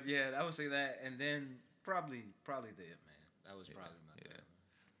 But yeah, I would say that, and then probably the Ip Man. That was probably my third.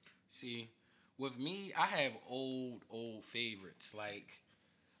 see, with me, I have old favorites. Like,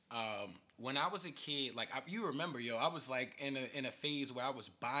 when I was a kid, like you remember, yo, I was like in a phase where I was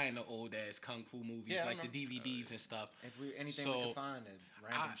buying the old ass kung fu movies, Yeah, I like the remember. DVDs and stuff. If anything we So, could find at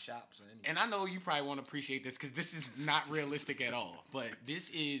random shops or anything. And I know you probably won't appreciate this because this is not realistic at all. But this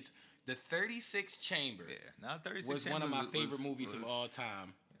is the 36th Chamber. Yeah, now 36 Was one of my Chambers favorite movies of all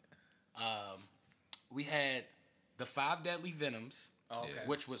time. We had the 5 Deadly Venoms, Oh, okay.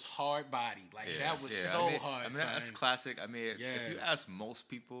 which was hard body. Like that was yeah. so I mean, hard. I mean, son. that's classic. I mean, if you Yeah. ask most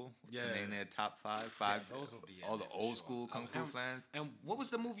people to name their top five, those will be in all the there for old sure. school kung fu fans. And what was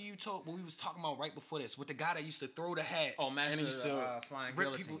the movie you told? What we was talking about right before this with the guy that used to throw the hat? Oh, Master and he used of to the, Flying rip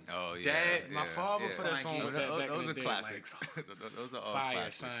Guillotine. people. Oh yeah, Dad, my father put us Flying on with Guillotine. that back those in are the day. classics. Like, those are all fire,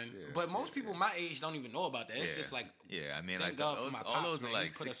 classics. son. Yeah. But most people my age don't even know about that. It's just like, yeah, I mean, thank like God for those, my all pops, those man. are He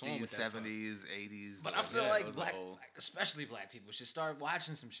like put us on 60s, with that time. 70s, 80s. But I feel yeah, like those are black, old. like especially black people, should start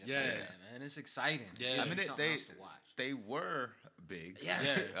watching some shit Yeah. like that, man. It's exciting. Yeah. I mean, Something else to watch. they were big.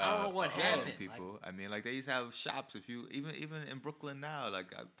 Yes. Yeah. I don't know what a lot of happened. people. I mean, like they used to have shops. If you even in Brooklyn now,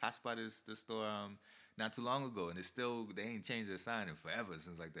 like I passed by this store not too long ago, and it's still they ain't changed their sign in forever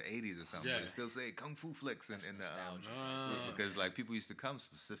since like the 80s or something. Yeah. But it still say Kung Fu Flicks in the because like people used to come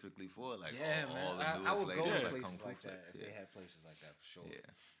specifically for like Yeah, all man. the I newest would go to latest, like places Kung Fu like that Flicks. if Yeah. they had places like that for sure. Yeah.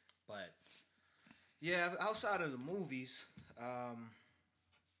 But yeah, outside of the movies,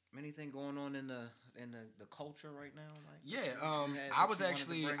 anything going on in the culture right now? Like yeah. you had I that was you wanted to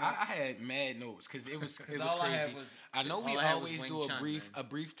actually bring I up? had mad notes because it was all I had crazy. was- I know we all I had was always Wing do Chun, a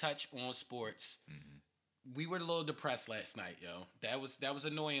brief touch on sports. We were a little depressed last night, yo. That was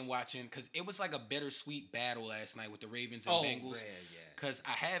annoying watching because it was like a bittersweet battle last night with the Ravens and Bengals. yeah. Because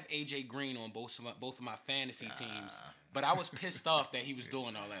I have AJ Green on both of my fantasy teams, but I was pissed off that he was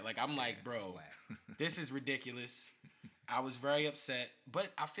doing all that. Like I'm like, bro, this is ridiculous. I was very upset, but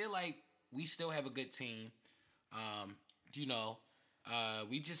I feel like we still have a good team.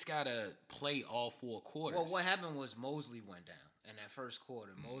 We just gotta play all 4 quarters. Well, what happened was Mosley went down in that first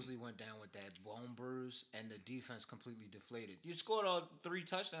quarter. Mosley went down with that bone bruise, and the defense completely deflated. You scored all 3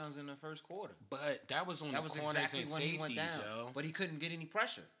 touchdowns in the first quarter. But that was on That the was corners exactly and when safeties, he went down. yo. But he couldn't get any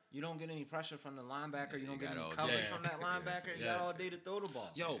pressure. You don't get any pressure from the linebacker. You don't get got any all coverage day. from that linebacker. You Yeah. got all day to throw the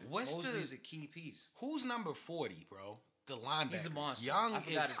ball. Yo, what's Mosley's the- a key piece. Who's number 40, bro? The linebacker. He's a monster. Young I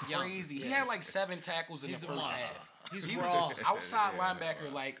forgot is it's Young. crazy. He Yeah. had like 7 tackles in He's the a first monster. half. He's He was raw. an outside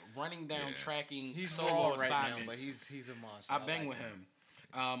linebacker, like running down, tracking He's solo raw right now, assignments. but he's a monster. I bang with him.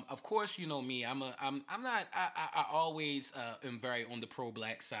 Of course, you know me. I'm not. I always am very on the pro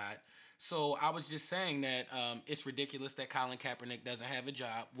black side. So I was just saying that it's ridiculous that Colin Kaepernick doesn't have a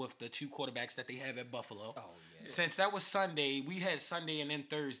job with the 2 quarterbacks that they have at Buffalo. Oh, yeah. Since that was Sunday, we had Sunday and then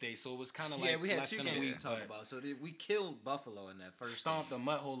Thursday, so it was kind of like Yeah, we had less 2 than a games week. to talk but about. So we killed Buffalo in that first stomped a game.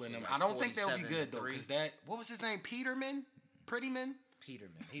 mud hole in them. like I don't think they'll be good though, 47-3. because that what was his name? Prettyman. Peterman.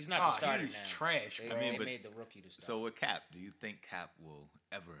 He's not Oh, the starter he's now. trash, They, bro. they but- made the rookie to start. So with Cap, do you think Cap will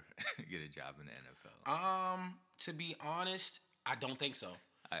ever get a job in the NFL? To be honest, I don't think so.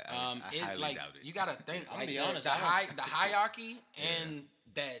 I It highly like doubt it. you gotta think I'll like be the, honest, the I don't- hierarchy and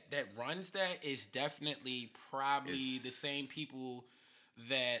that runs that is definitely probably the same people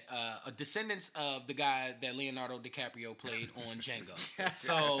that descendants of the guy that Leonardo DiCaprio played on Django.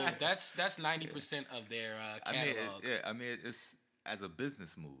 So that's 90% of their catalog. I mean, it's as a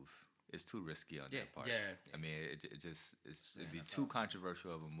business move, it's too risky on their part. yeah. I mean, it'd be too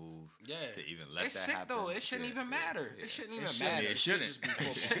controversial of a move. Yeah, To even let it's that sick happen. though. It shouldn't Yeah, even matter. yeah. It shouldn't It even shouldn't. matter. It shouldn't. Just be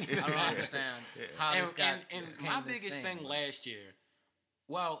football. I don't understand how this got and became my this biggest thing but- last year,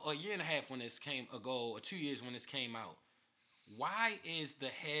 well, a year and a half when this came ago, or 2 years when this came out. Why is the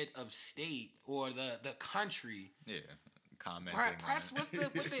head of state or the country Yeah. commenting. Press what the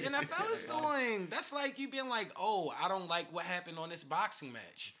NFL is doing. That's like you being like, oh, I don't like what happened on this boxing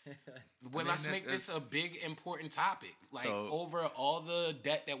match. Well, let's make this a big important topic. Like over all the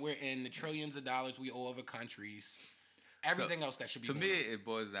debt that we're in, the trillions of dollars we owe other countries. Everything else that should be for going me, on. it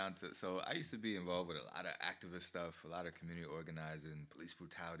boils down to. So I used to be involved with a lot of activist stuff, a lot of community organizing, police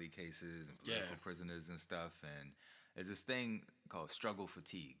brutality cases, and political prisoners and stuff. And there's this thing called struggle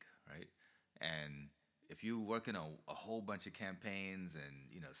fatigue, right? And if you're working on a whole bunch of campaigns,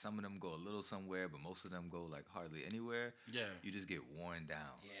 and some of them go a little somewhere, but most of them go like hardly anywhere. You just get worn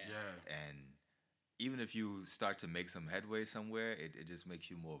down. And even if you start to make some headway somewhere, it just makes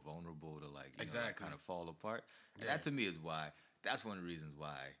you more vulnerable to like kind of fall apart. And that to me is why, that's one of the reasons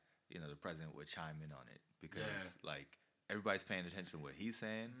why, the president would chime in on it. Because like everybody's paying attention to what he's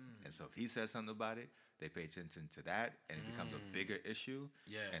saying. And so if he says something about it, they pay attention to that and it becomes a bigger issue.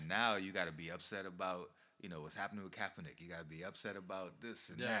 And now you got to be upset about, what's happening with Kaepernick. You got to be upset about this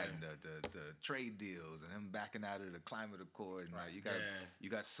and that and the trade deals and him backing out of the climate accord. And you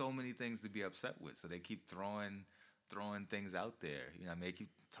got so many things to be upset with. So they keep throwing things out there. They keep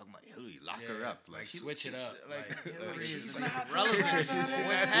talking about Hillary, lock her up. Like switch it up. Hillary she's is not relevant.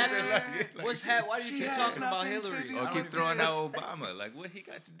 What's happening? Why do you keep talking about Hillary? Or keep throwing out Obama. Like, what he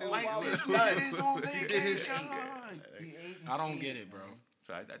got to do with this nigga is on vacation. I don't get it, bro.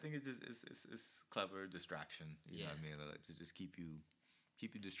 So I think it's just it's clever distraction. You know what I mean? Like, to just keep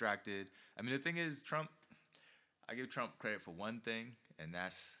you distracted. I mean, the thing is, I give Trump credit for one thing, and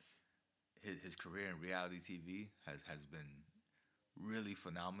that's his career in reality TV has been really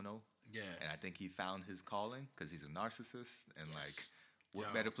phenomenal. And I think he found his calling because he's a narcissist, and like,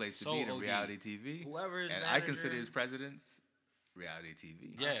 what better place to be than reality TV? Whoever is and manager, I consider his president's reality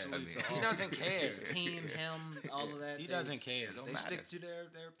TV. I mean, he doesn't care. His team, him, all of that. He doesn't care. They stick to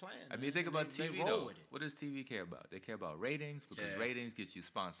their plan. I mean, think about TV roll though. with it. What does TV care about? They care about ratings because ratings gets you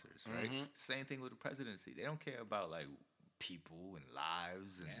sponsors, right? Same thing with the presidency. They don't care about like people and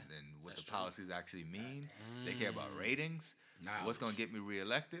lives and what the policies actually mean. They care about ratings. What's going to get me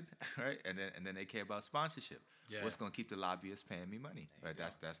reelected, right? And then they care about sponsorship. What's going to keep the lobbyists paying me money, right?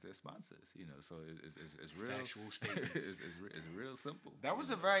 That's their sponsors, So it's real. Factual statements. it's real simple. That was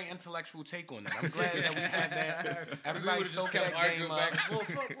a very intellectual take on that. I'm glad that we had that. Everybody soaked that game up.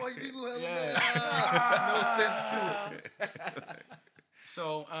 Fuck white people. No sense to it.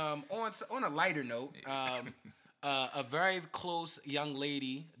 So on a lighter note, a very close young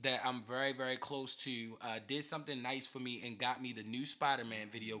lady that I'm very, very close to did something nice for me and got me the new Spider-Man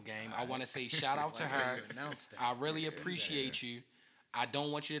video game. I want to say shout out to her. I really appreciate you. I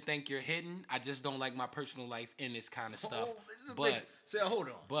don't want you to think you're hidden. I just don't like my personal life in this kind of stuff. Hold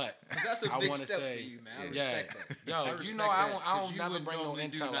on. But that's a I big want to step say, for you, man. I respect that. Yo, I don't never bring no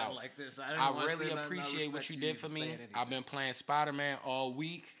intel out. Like this. I really appreciate what you did for me. I've been playing Spider-Man all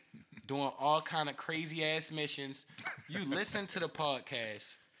week, doing all kind of crazy ass missions. You listened to the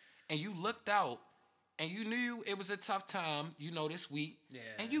podcast and you looked out and you knew it was a tough time, this week.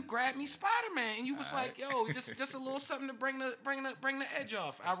 And you grabbed me Spider-Man and you was like, yo, just a little something to bring the edge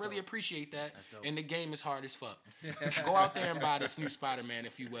off. I really appreciate that. And the game is hard as fuck. Go out there and buy this new Spider-Man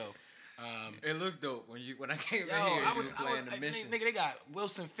if you will. It looked dope when I came in here. I was nigga, they got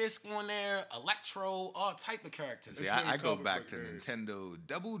Wilson Fisk on there, Electro, all type of characters. See, I go back to Nintendo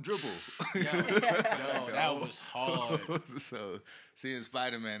Double Dribble. Yo, that was hard. So seeing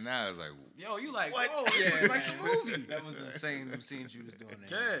Spider-Man now is like, yo, you like, what? Oh, this looks like the movie. That was insane. Them scenes you was doing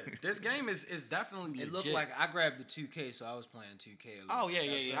there. Yeah, this game is definitely legit. It looked like I grabbed the 2K, so I was playing 2K. Oh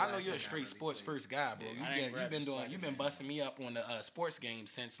yeah. I know you're a straight sports first guy, bro. You've been busting me up on the sports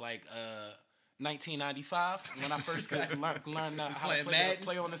games since like 1995 when I first learned how to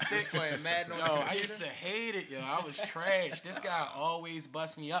play on the sticks. Playing Madden on the computer. I used to hate it, yo. I was trash. This guy always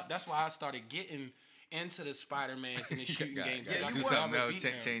bust me up. That's why I started getting into the Spider-Mans and the shooting games. Do something else,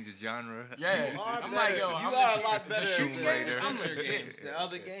 change the genre. Yeah, I'm like, yo, you are a lot better. The shooting games, I'm legit. The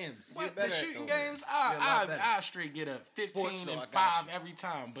other games, the shooting games, I straight get a 15 and 5 every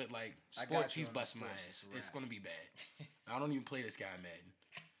time. But like sports, he's busting my ass. It's gonna be bad. I don't even play this guy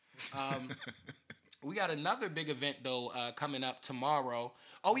Madden. We got another big event though coming up tomorrow.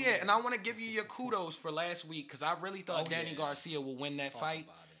 Oh yeah, and I want to give you your kudos for last week because I really thought Danny Garcia will win that fight.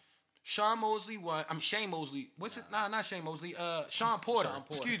 Shane Mosley won. Shane Mosley. What's it? Nah, not Shane Mosley. Sean Porter.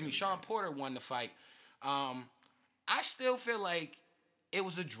 Excuse me. Sean Porter won the fight. I still feel like it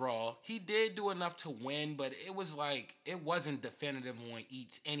was a draw. He did do enough to win, but it was like it wasn't definitive on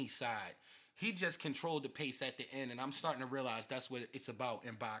any side. He just controlled the pace at the end, and I'm starting to realize that's what it's about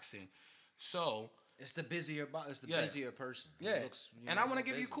in boxing. So It's the busier busier person. Yeah, and I want to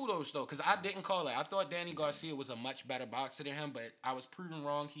give you kudos though, because I didn't call it. I thought Danny Garcia was a much better boxer than him, but I was proven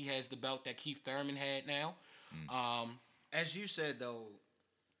wrong. He has the belt that Keith Thurman had now. As you said though,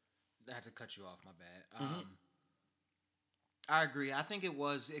 I had to cut you off. My bad. I agree. I think it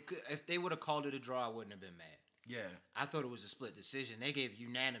was. If they would have called it a draw, I wouldn't have been mad. Yeah, I thought it was a split decision. They gave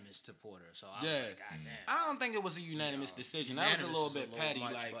unanimous to Porter, so I was like, God damn. I don't think it was a unanimous decision. That was a little bit petty.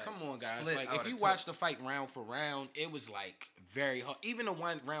 Much, like, come on, guys. split, Like, if you watch the fight round for round, it was like very hard. Even the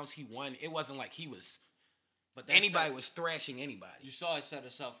one rounds he won, it wasn't like he was. But anybody was thrashing anybody. You saw it set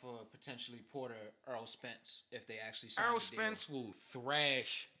us up for potentially Porter, Earl Spence, if they actually signed Earl the deal. Spence will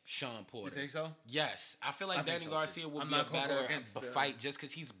thrash Sean Porter. You think so? Yes. I feel like Danny Garcia will be a better fight just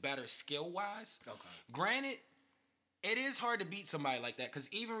because he's better skill-wise. Okay. Granted, it is hard to beat somebody like that because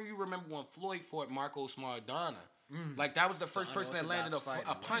even you remember when Floyd fought Marcos Maidana, like that was the first person that landed a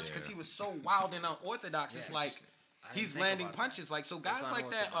punch because he was so wild and unorthodox. It's like he's landing punches. Like so, guys like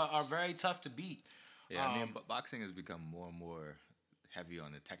that are very tough to beat. Yeah, I mean, boxing has become more and more heavy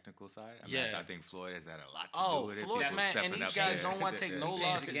on the technical side. I mean, I think Floyd has had a lot to do with it. Floyd, man, and these guys don't want to take no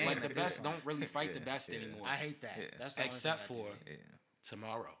losses. Like the best don't really fight the best anymore. I hate that. That's the except for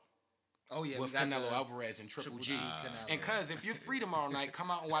tomorrow. Oh yeah, with Canelo Alvarez and Triple G. And cuz if you're free tomorrow night,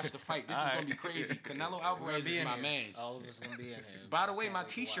 come out and watch the fight. This is gonna be crazy. Canelo Alvarez is my man's. All of us gonna be in here. By the way, my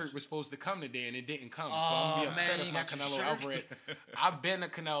T-shirt was supposed to come today and it didn't come, so I'm gonna be upset if my Canelo Alvarez. I've been a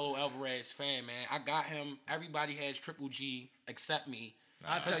Canelo Alvarez fan, man. I got him. Everybody has Triple G except me.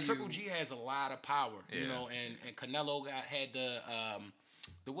 Because Triple G has a lot of power, you know, and Canelo had the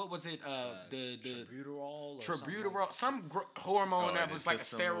what was it? The Tributerol, some hormone that was like a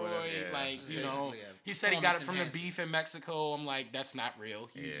steroid. Like you know, he said he got it from the beef in Mexico. I'm like, that's not real.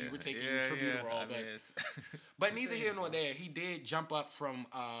 You were taking Tributerol, but neither here nor there. He did jump up from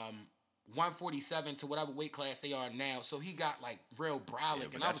 147 to whatever weight class they are now. So he got like real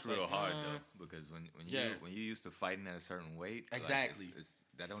brolic, and I was real like, hard though, because when you used to fighting at a certain weight, exactly. Like,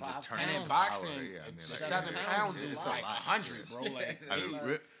 that don't just turn and in boxing, 7 pounds is like 100, bro. Like,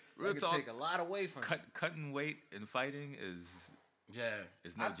 real talk, take a lot away from cutting weight in fighting is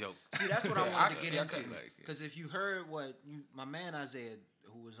no joke. See, that's what I wanted to get into. Because if you heard what my man Isaiah,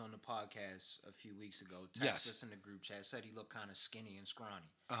 who was on the podcast a few weeks ago, texted us in the group chat, said he looked kind of skinny and scrawny.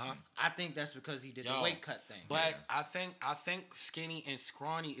 I think that's because he did the weight cut thing. But I think skinny and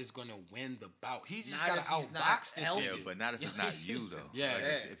scrawny is gonna win the bout. He's just gotta outbox this. Yeah, but not if it's not you though.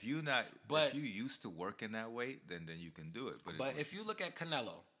 If you used to working that weight, then you can do it. But if you look at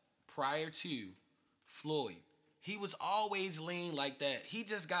Canelo prior to Floyd, he was always lean like that. He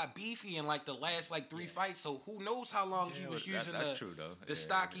just got beefy in like the last 3 fights. So who knows how long he was using the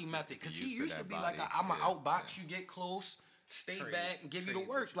stocky method? Because he used to be like, I'm going to outbox you, get close, stay back, and give you the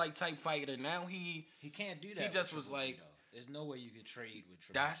work like type fighter. Now he can't do that. He just was like, there's no way you could trade with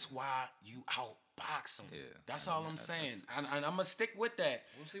Triple G. That's why you outbox him. Yeah, that's all I'm saying. And I'm going to stick with that.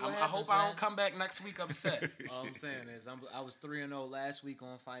 We'll I hope I don't come back next week upset. All I'm saying is I was 3-0 last week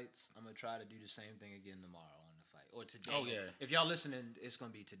on fights. I'm going to try to do the same thing again tomorrow. Or today. Oh, yeah. If y'all listening, it's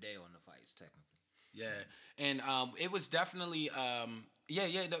going to be today on the fights, technically. Yeah. And it was definitely,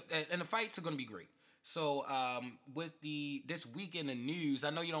 and the fights are going to be great. So, with this week in the news, I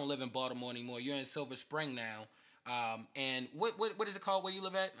know you don't live in Baltimore anymore. You're in Silver Spring now. And what is it called where you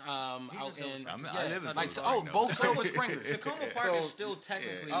live at? I live in Silver Spring. Both Silver Springers. Tacoma Park is still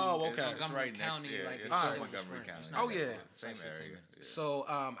technically Montgomery County. Montgomery County. Same area. So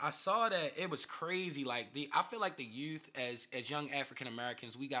I saw that it was crazy. Like I feel like the youth as young African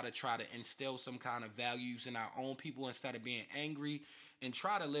Americans, we got to try to instill some kind of values in our own people instead of being angry and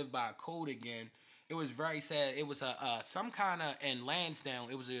try to live by a code again. It was very sad. It was some kind of in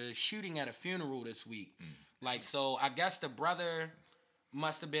Lansdowne. It was a shooting at a funeral this week. Like, so I guess the brother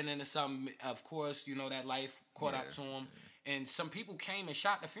must have been into something. Of course, you know, that life caught up to him. And some people came and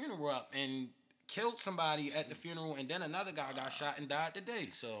shot the funeral up and killed somebody at the funeral. And then another guy got shot and died today.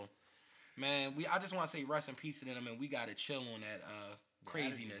 So, man, I just want to say rest in peace to them. And we got to chill on that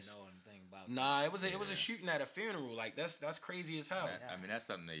craziness. Nah, it was a shooting at a funeral. Like, that's crazy as hell. I mean, that's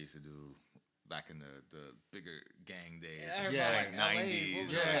something they used to do back in the bigger gang days. Like 90s. LA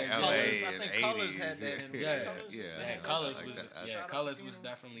I think 80s. Colors had that. Colors was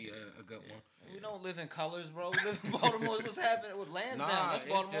definitely a good one. We don't live in Colors, bro. We live in Baltimore. What's happening with Lansdowne? That's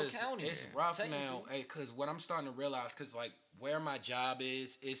Baltimore County. It's rough now, because what I'm starting to realize, because like where my job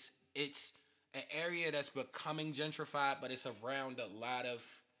is, it's an area that's becoming gentrified, but it's around a lot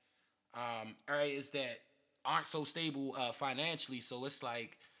of areas that aren't so stable financially. So it's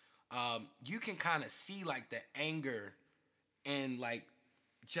like you can kind of see like the anger and like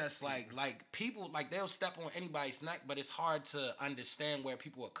just like people, like they'll step on anybody's neck, but it's hard to understand where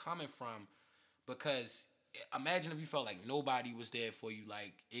people are coming from, because imagine if you felt like nobody was there for you,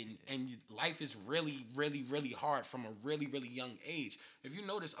 like, and life is really, really, really hard from a really, really young age. If you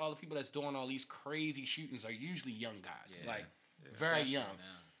notice, all the people that's doing all these crazy shootings are usually young guys, very young.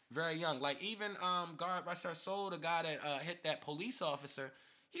 Very young. Like, even God rest her soul, the guy that hit that police officer,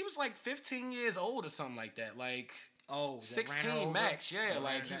 he was like 15 years old or something like that. Like, 16 max. Yeah,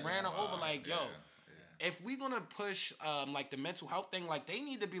 like he ran her over. Like, yo, if we gonna push like the mental health thing, like they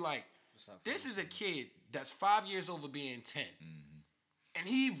need to be like, this is a kid that's 5 years over being 10, and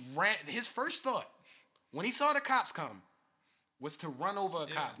he ran. His first thought when he saw the cops come was to run over a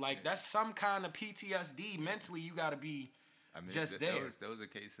cop. Like, that's some kind of PTSD. Mentally, you gotta be. Just there. There was a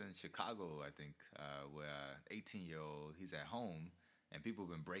case in Chicago, I think, where an 18-year-old, he's at home, and people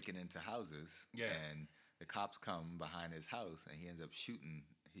have been breaking into houses, and the cops come behind his house, and he ends up shooting.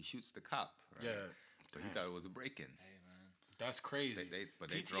 He shoots the cop, right? Yeah. But he thought it was a break-in. Hey, man. That's crazy. But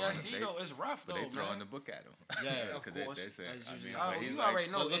PTSD, though, is rough, though, But they man. throwing the book at him. Yeah, of course. They say, you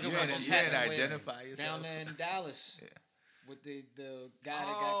already know. Look you at what's happening identify yourself. down there in Dallas. Yeah. With the guy that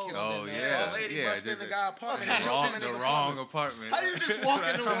got killed. Oh, in there. yeah. The lady busted in the guy's apartment. The wrong apartment. How do you just walk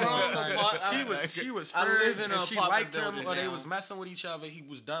in the wrong apartment? She was I live fearing, in and an she apartment liked him, building or they now. was messing with each other. He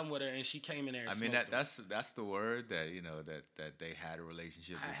was done with her, and she came in there and I mean, smoked that's the word that, you know, that they had a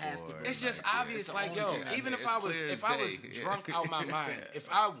relationship I before. have to- It's just obvious, it's like, yo, only thing. even I mean, if I was it's clear as day. drunk out my mind, if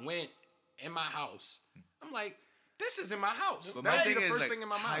I went in my house, I'm like, this is in my house. But That'd my be the thing is, first like, thing in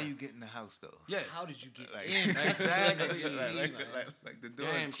my mind. how you get in the house, though? Yeah. How did you get Like, in? Exactly. Like the door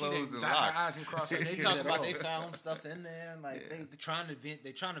Damn, is she closed didn't and dot her locked. eyes and cross her They T's talk at about all. they found stuff in there, and like they trying to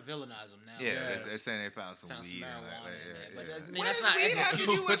villainize them now. Yeah, Yes. they're saying they found some Found some weed. marijuana in there, but I mean, What that's does not weed have to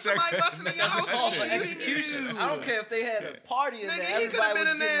do with somebody busting in your house call and for shooting execution. you? I don't care if they had a party in there. Nigga, he could have Everybody been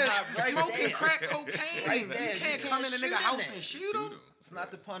was in getting there hot right smoking there. crack cocaine. Right there. You can't come in a shoot nigga house there. and shoot him. It's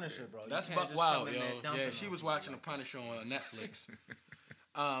not the Punisher, bro. That's You can't just wild, come in yo. there dumping Yeah, she on was them. watching The Punisher on Netflix.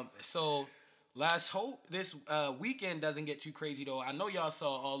 So let's hope this weekend doesn't get too crazy, though. I know y'all saw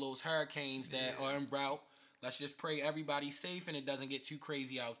all those hurricanes that are en route. Let's just pray everybody's safe and it doesn't get too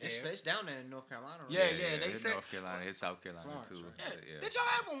crazy out there. It's down there in North Carolina. Right? Yeah, they it's said North Carolina, it's South Carolina Florence, too. right? Yeah. Did y'all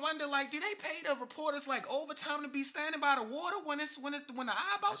ever wonder, like, did they pay the reporters like overtime to be standing by the water when the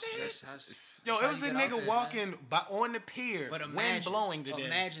eye about to hit? Yo, it was a nigga walking on the pier, But wind blowing today.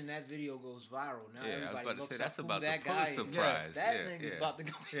 Imagine that video goes viral. Now Yeah, I was everybody about to looks say, that's up about who the that guy Pulitzer is. Prize. That Yeah, nigga's yeah. about to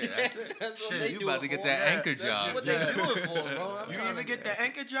go. Yeah, that's it. That's what Shit, they you do about it to get for. that anchor That's job. what they do it for, bro. I'm You trying either to get the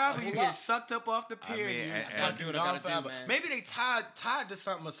anchor job or you get sucked up off the pier mean, and you and- fucking and- gone do what I gotta do, forever. man. Maybe they tied to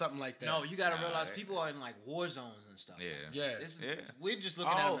something or something like that. No, you gotta Nah, realize right. people are in like war zones and stuff. Yeah. Yeah. Yeah. We're just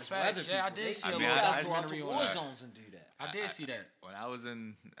looking at them as facts. weather Yeah, I people. did see a These little guys go out documentary to on war that. zones and do that. I did see that. When I was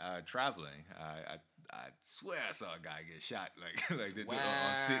in traveling, I swear I saw a guy get shot like they do Wow.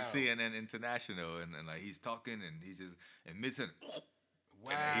 on CNN International, and like he's talking and he just admits it.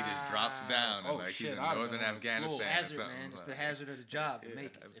 Wow. And then he just drops down, and Oh, like shit, he's in I'd northern been on the floor. Afghanistan. or Hazard, something. man. It's the Like, hazard of the job to Yeah. make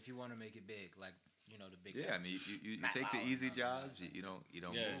it if you want to make it big. Like, you know, the big yeah, I guys. mean, you take the easy jobs, you don't Yeah.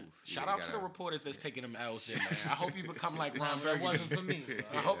 move. Shout You out to the gotta- reporters that's taking them L's there, man. I hope you become like Ron That Burgundy. wasn't for me.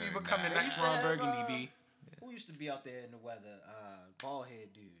 Bro. I hope you become the next Ron Burgundy, B. Who used to be out there in the weather? Bald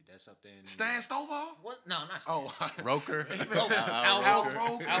head dude that's up there. In Stan Stovall? What? No, not Stan. Oh, Roker. Al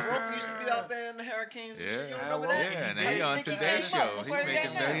Roker. Al Roker used to be out there in the hurricanes and shit. You Yeah, remember that? yeah, and How then he you on think he Today's came up Show. before He's he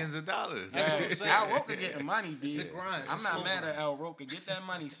making got there? millions of dollars. That's what I'm saying. Al Roker getting money, B. It's a grind. It's I'm a not slow mad grind. at Al Roker. Get that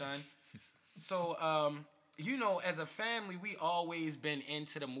money, son. So, you know, as a family, we always been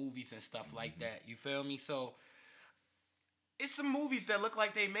into the movies and stuff like that. You feel me? So, it's some movies that look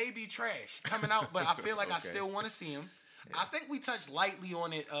like they may be trash coming out, but I feel like I Okay. still want to see them. I think we touched lightly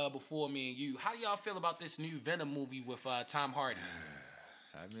on it before, me and you. How do y'all feel about this new Venom movie with Tom Hardy?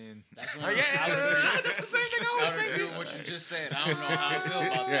 I mean, That's Oh, yeah, that's the same thing I was I was thinking. doing what you just said. I don't know how I feel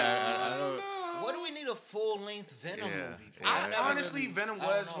about that. yeah, I don't. What do we need a full-length Venom Yeah. movie for? Yeah. I never Honestly, really- Venom I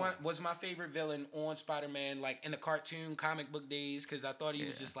don't was know. was my favorite villain on Spider-Man, like in the cartoon comic book days, because I thought he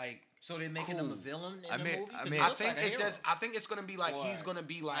was just like. So they're making him a villain in I the mean- movie? I 'Cause mean- he I looks think like a it's hero. just. I think it's gonna be like Or he's gonna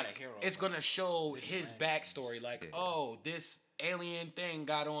be not like. a hero, It's but gonna show his backstory, like, oh, this alien thing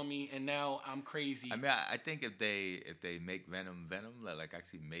got on me, and now I'm crazy. I mean, I think if they make Venom, like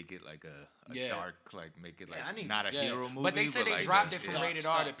actually make it like a Yeah. dark, like make it like Yeah, I need- not a Yeah. hero movie. But they said they like dropped a- it from yeah. rated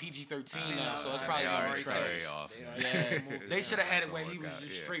R to PG-13 now, so it's They probably gonna be already trash. very off. Yeah, they should have had it where he was Yeah.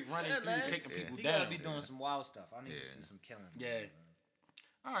 just straight running Yeah, through, man. taking people He down. gotta be doing some wild stuff. I need to see some killing. Yeah.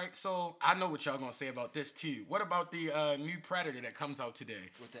 All right, so I know what y'all gonna say about this too. What about the new Predator that comes out today?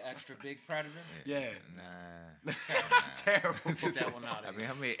 With the extra big predator? Yeah. Nah. Terrible. Get that one out of I mean,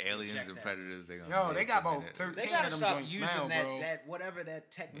 how many aliens and predators they gonna Yo, make they got a about minute? 13 They gotta of them stop joints using now, bro. that whatever that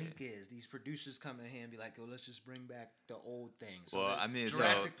technique is. These producers come in here and be like, "Yo, let's just bring back the old things." So Well, that I mean,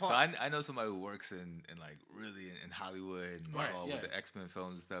 Jurassic so Park. I know somebody who works in like really in Hollywood and Right, all yeah. with the X-Men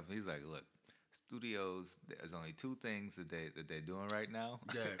films and stuff. And he's like, look, studios, there's only two things that they're doing right now,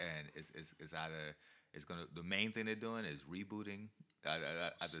 Yeah. and it's either the main thing they're doing is rebooting,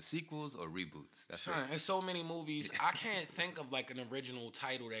 either sequels or reboots. That's Son, it. there's so many movies. I can't think of like an original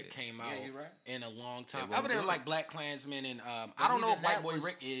title that came out you're right. in a long time. won't Other than do like it. Black Klansman and I don't know if even White that Boy was-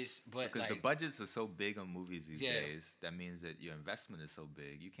 Rick is, but Because like the budgets are so big on movies these Yeah. days, that means that your investment is so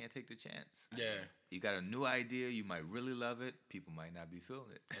big, you can't take the chance. yeah, You got a new idea, you might really love it, people might not be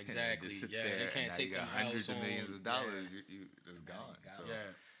feeling it. And it Exactly, just sits yeah, there, they and can't now take you got them hundreds of L's millions on- of dollars, you it's gone. So, yeah.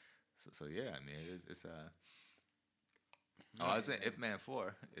 so yeah, I mean, it's Oh, I was saying Ip Man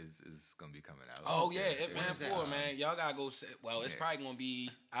 4 is gonna be coming out. Oh yeah, Ip Man is that? 4, man. Y'all gotta go. Well, it's Yeah. probably gonna be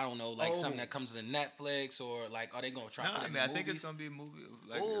like something that comes to the Netflix or like are they gonna try? No, to put I it mean, in I think movies? it's gonna be a movie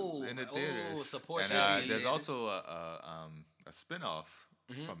like Ooh, in the ooh, theaters. support and that. there's Yeah. also a spinoff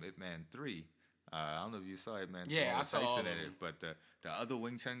from Ip Man 3. I don't know if you saw Ip Man 3. Yeah, I saw all Tyson of in them. it, but the other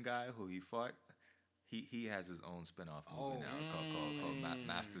Wing Chun guy who he fought, he has his own spinoff movie now called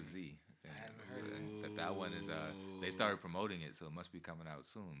Master Z. That one is they started promoting it, so it must be coming out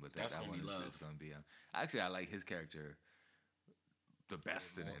soon. But That's that gonna one be love. is going to be. Actually, I like his character the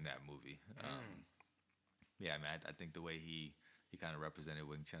best in that movie. Yeah, I mean, I think the way he kind of represented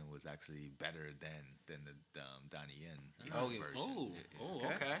Wing Chun was actually better than the Donnie Yen version.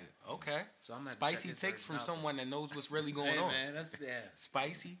 Okay. So I'm gonna Spicy check this takes version from out. someone that knows what's really going Hey, on. man, that's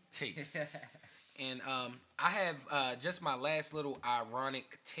Spicy takes. And I have just my last little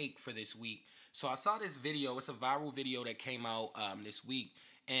ironic take for this week. So I saw this video. It's a viral video that came out this week,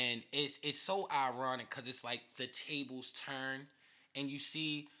 and it's so ironic because it's like the tables turn, and you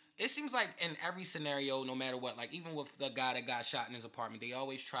see. It seems like in every scenario, no matter what, like even with the guy that got shot in his apartment, they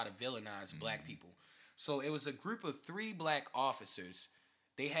always try to villainize black people. So it was a group of 3 black officers.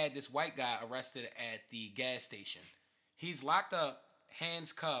 They had this white guy arrested at the gas station. He's locked up,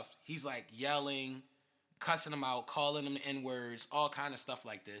 hands cuffed. He's like yelling, cussing him out, calling him N-words, all kind of stuff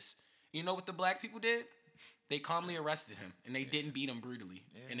like this. You know what the black people did? They calmly arrested him, and they didn't beat him brutally,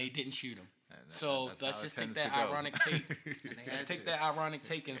 and they didn't shoot him. So that's let's how it just take tends that to go. ironic take. Let's take that ironic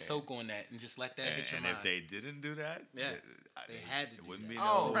take and soak on that, and just let that hit your And mind. if they didn't do that, Yeah. They had to it do wouldn't that. be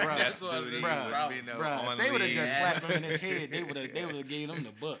Oh, no bruh. death Bruh. duty. Bruh. Wouldn't be no Bruh, on if they would have leave. just slapped him in his head, they would have gave him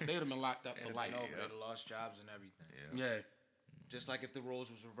the book. They would have been locked up for life. No, they'd have lost jobs and everything. Yeah. Just like if the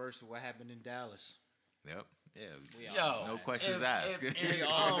roles was reversed, what happened in Dallas? Yep. Yeah. Yo, No questions if- asked. if-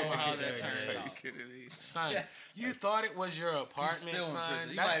 all know oh, how my that God. turned out. You kidding me? Son, you thought it was your apartment, still in son. prison.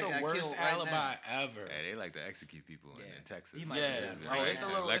 He That's might have the got worst killed right alibi now. ever. Hey, they like to execute people in Texas. He might Yeah. have Oh, it's a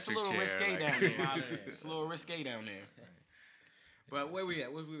little Electric risque chair, down like- there. It's a little risque down there. But where we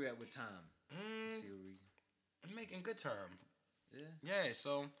at? Where we at with time? Mm, See what we, I'm making good time. yeah. Yeah,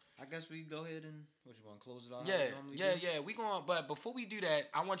 so I guess we go ahead and what you want to close it off? yeah. We going, but before we do that,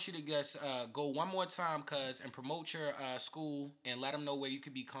 I want you to just go one more time, cuz, and promote your school and let them know where you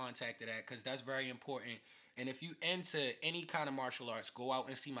could be contacted at, cuz that's very important. And if you into any kind of martial arts, go out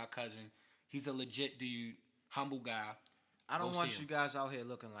and see my cousin. He's a legit dude, humble guy. I don't Go want see you guys out here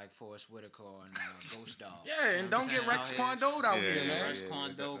looking like Forrest Whitaker and Ghost Dog. Yeah, and don't get Rex Kwando out here, man. Rex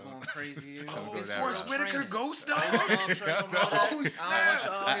Kwando going crazy. Here. Oh, go is that Forrest route. Whitaker ghost dog? Oh,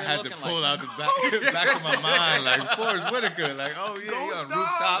 snap. I had to pull out the back of my mind, like Forrest Whitaker, like, oh yeah, you Ghost on dog.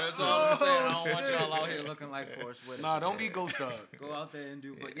 rooftops. That's all I'm saying. I don't Oh, want shit. y'all out here looking like Forrest Whitaker. Nah, don't be ghost dog. Go out there and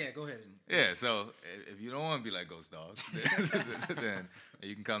do. But yeah, go ahead and. Yeah, so if you don't want to be like Ghost Dog, then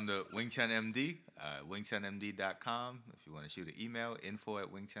you can come to Wing Chun MD, wingchunmd.com. If you want to shoot an email,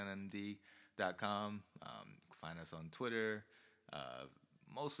 info@wingchunmd.com. Find us on Twitter,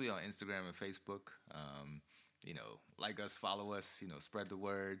 mostly on Instagram and Facebook. Like us, follow us, spread the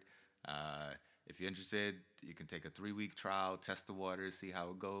word. If you're interested, you can take a 3-week trial, test the waters, see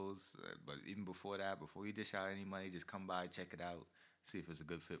how it goes. But even before that, before you dish out any money, just come by, check it out, see if it's a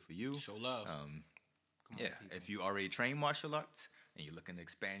good fit for you. Show love. If you already train martial arts and you're looking to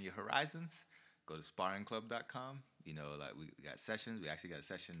expand your horizons, go to sparringclub.com. We got sessions. We actually got a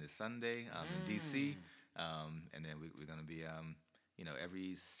session this Sunday in DC. And then we're going to be,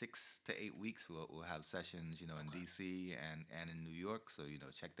 every 6 to 8 weeks we'll have sessions, in DC and in New York. So,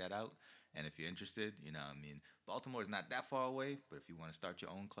 check that out. And if you're interested, Baltimore is not that far away, but if you want to start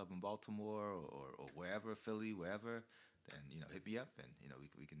your own club in Baltimore or wherever, Philly, wherever, then hit me up and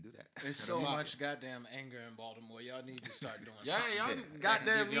we can do that. There's so much goddamn anger in Baltimore. Y'all need to start doing Yeah, something. y'all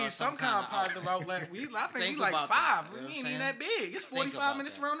goddamn need some kind of positive outlet. I think we like 5. We ain't even that big. It's 45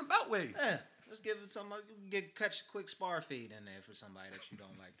 minutes around the Beltway. Yeah. Let's give it some. Catch a quick spar feed in there for somebody that you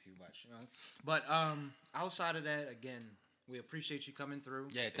don't like too much, But outside of that, again, we appreciate you coming through.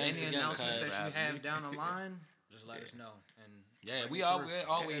 Yeah, thanks Any again, announcements cuz. that you have down the line, just let us know. And Yeah, we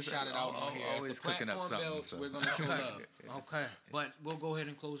always shout it out on here. Always As the cooking up platform something, builds, so. we're gonna show love. Okay, but we'll go ahead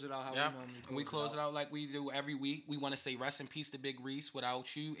and close it out how we normally and we close it out like we do every week. We want to say rest in peace to Big Reese.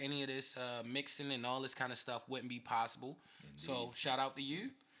 Without you, any of this mixing and all this kind of stuff wouldn't be possible. Indeed. So shout out to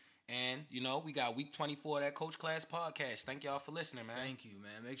you. And, we got week 24 of that Coach Class podcast. Thank y'all for listening, man. Thank you,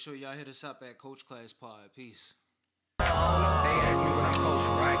 man. Make sure y'all hit us up at Coach Class Pod. Peace. They asked me what I'm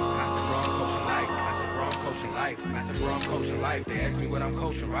coaching, right? I said, bro, I'm coaching life. I said, bro, I'm coaching life. I said, bro, I'm coaching life. They asked me what I'm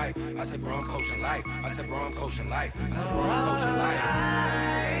coaching, right? I said, bro, I'm coaching life. I said, bro, I'm coaching life. I said, bro, I'm coaching life.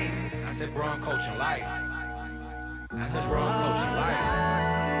 I said, bro, I'm coaching life. I said, bro, I'm coaching life.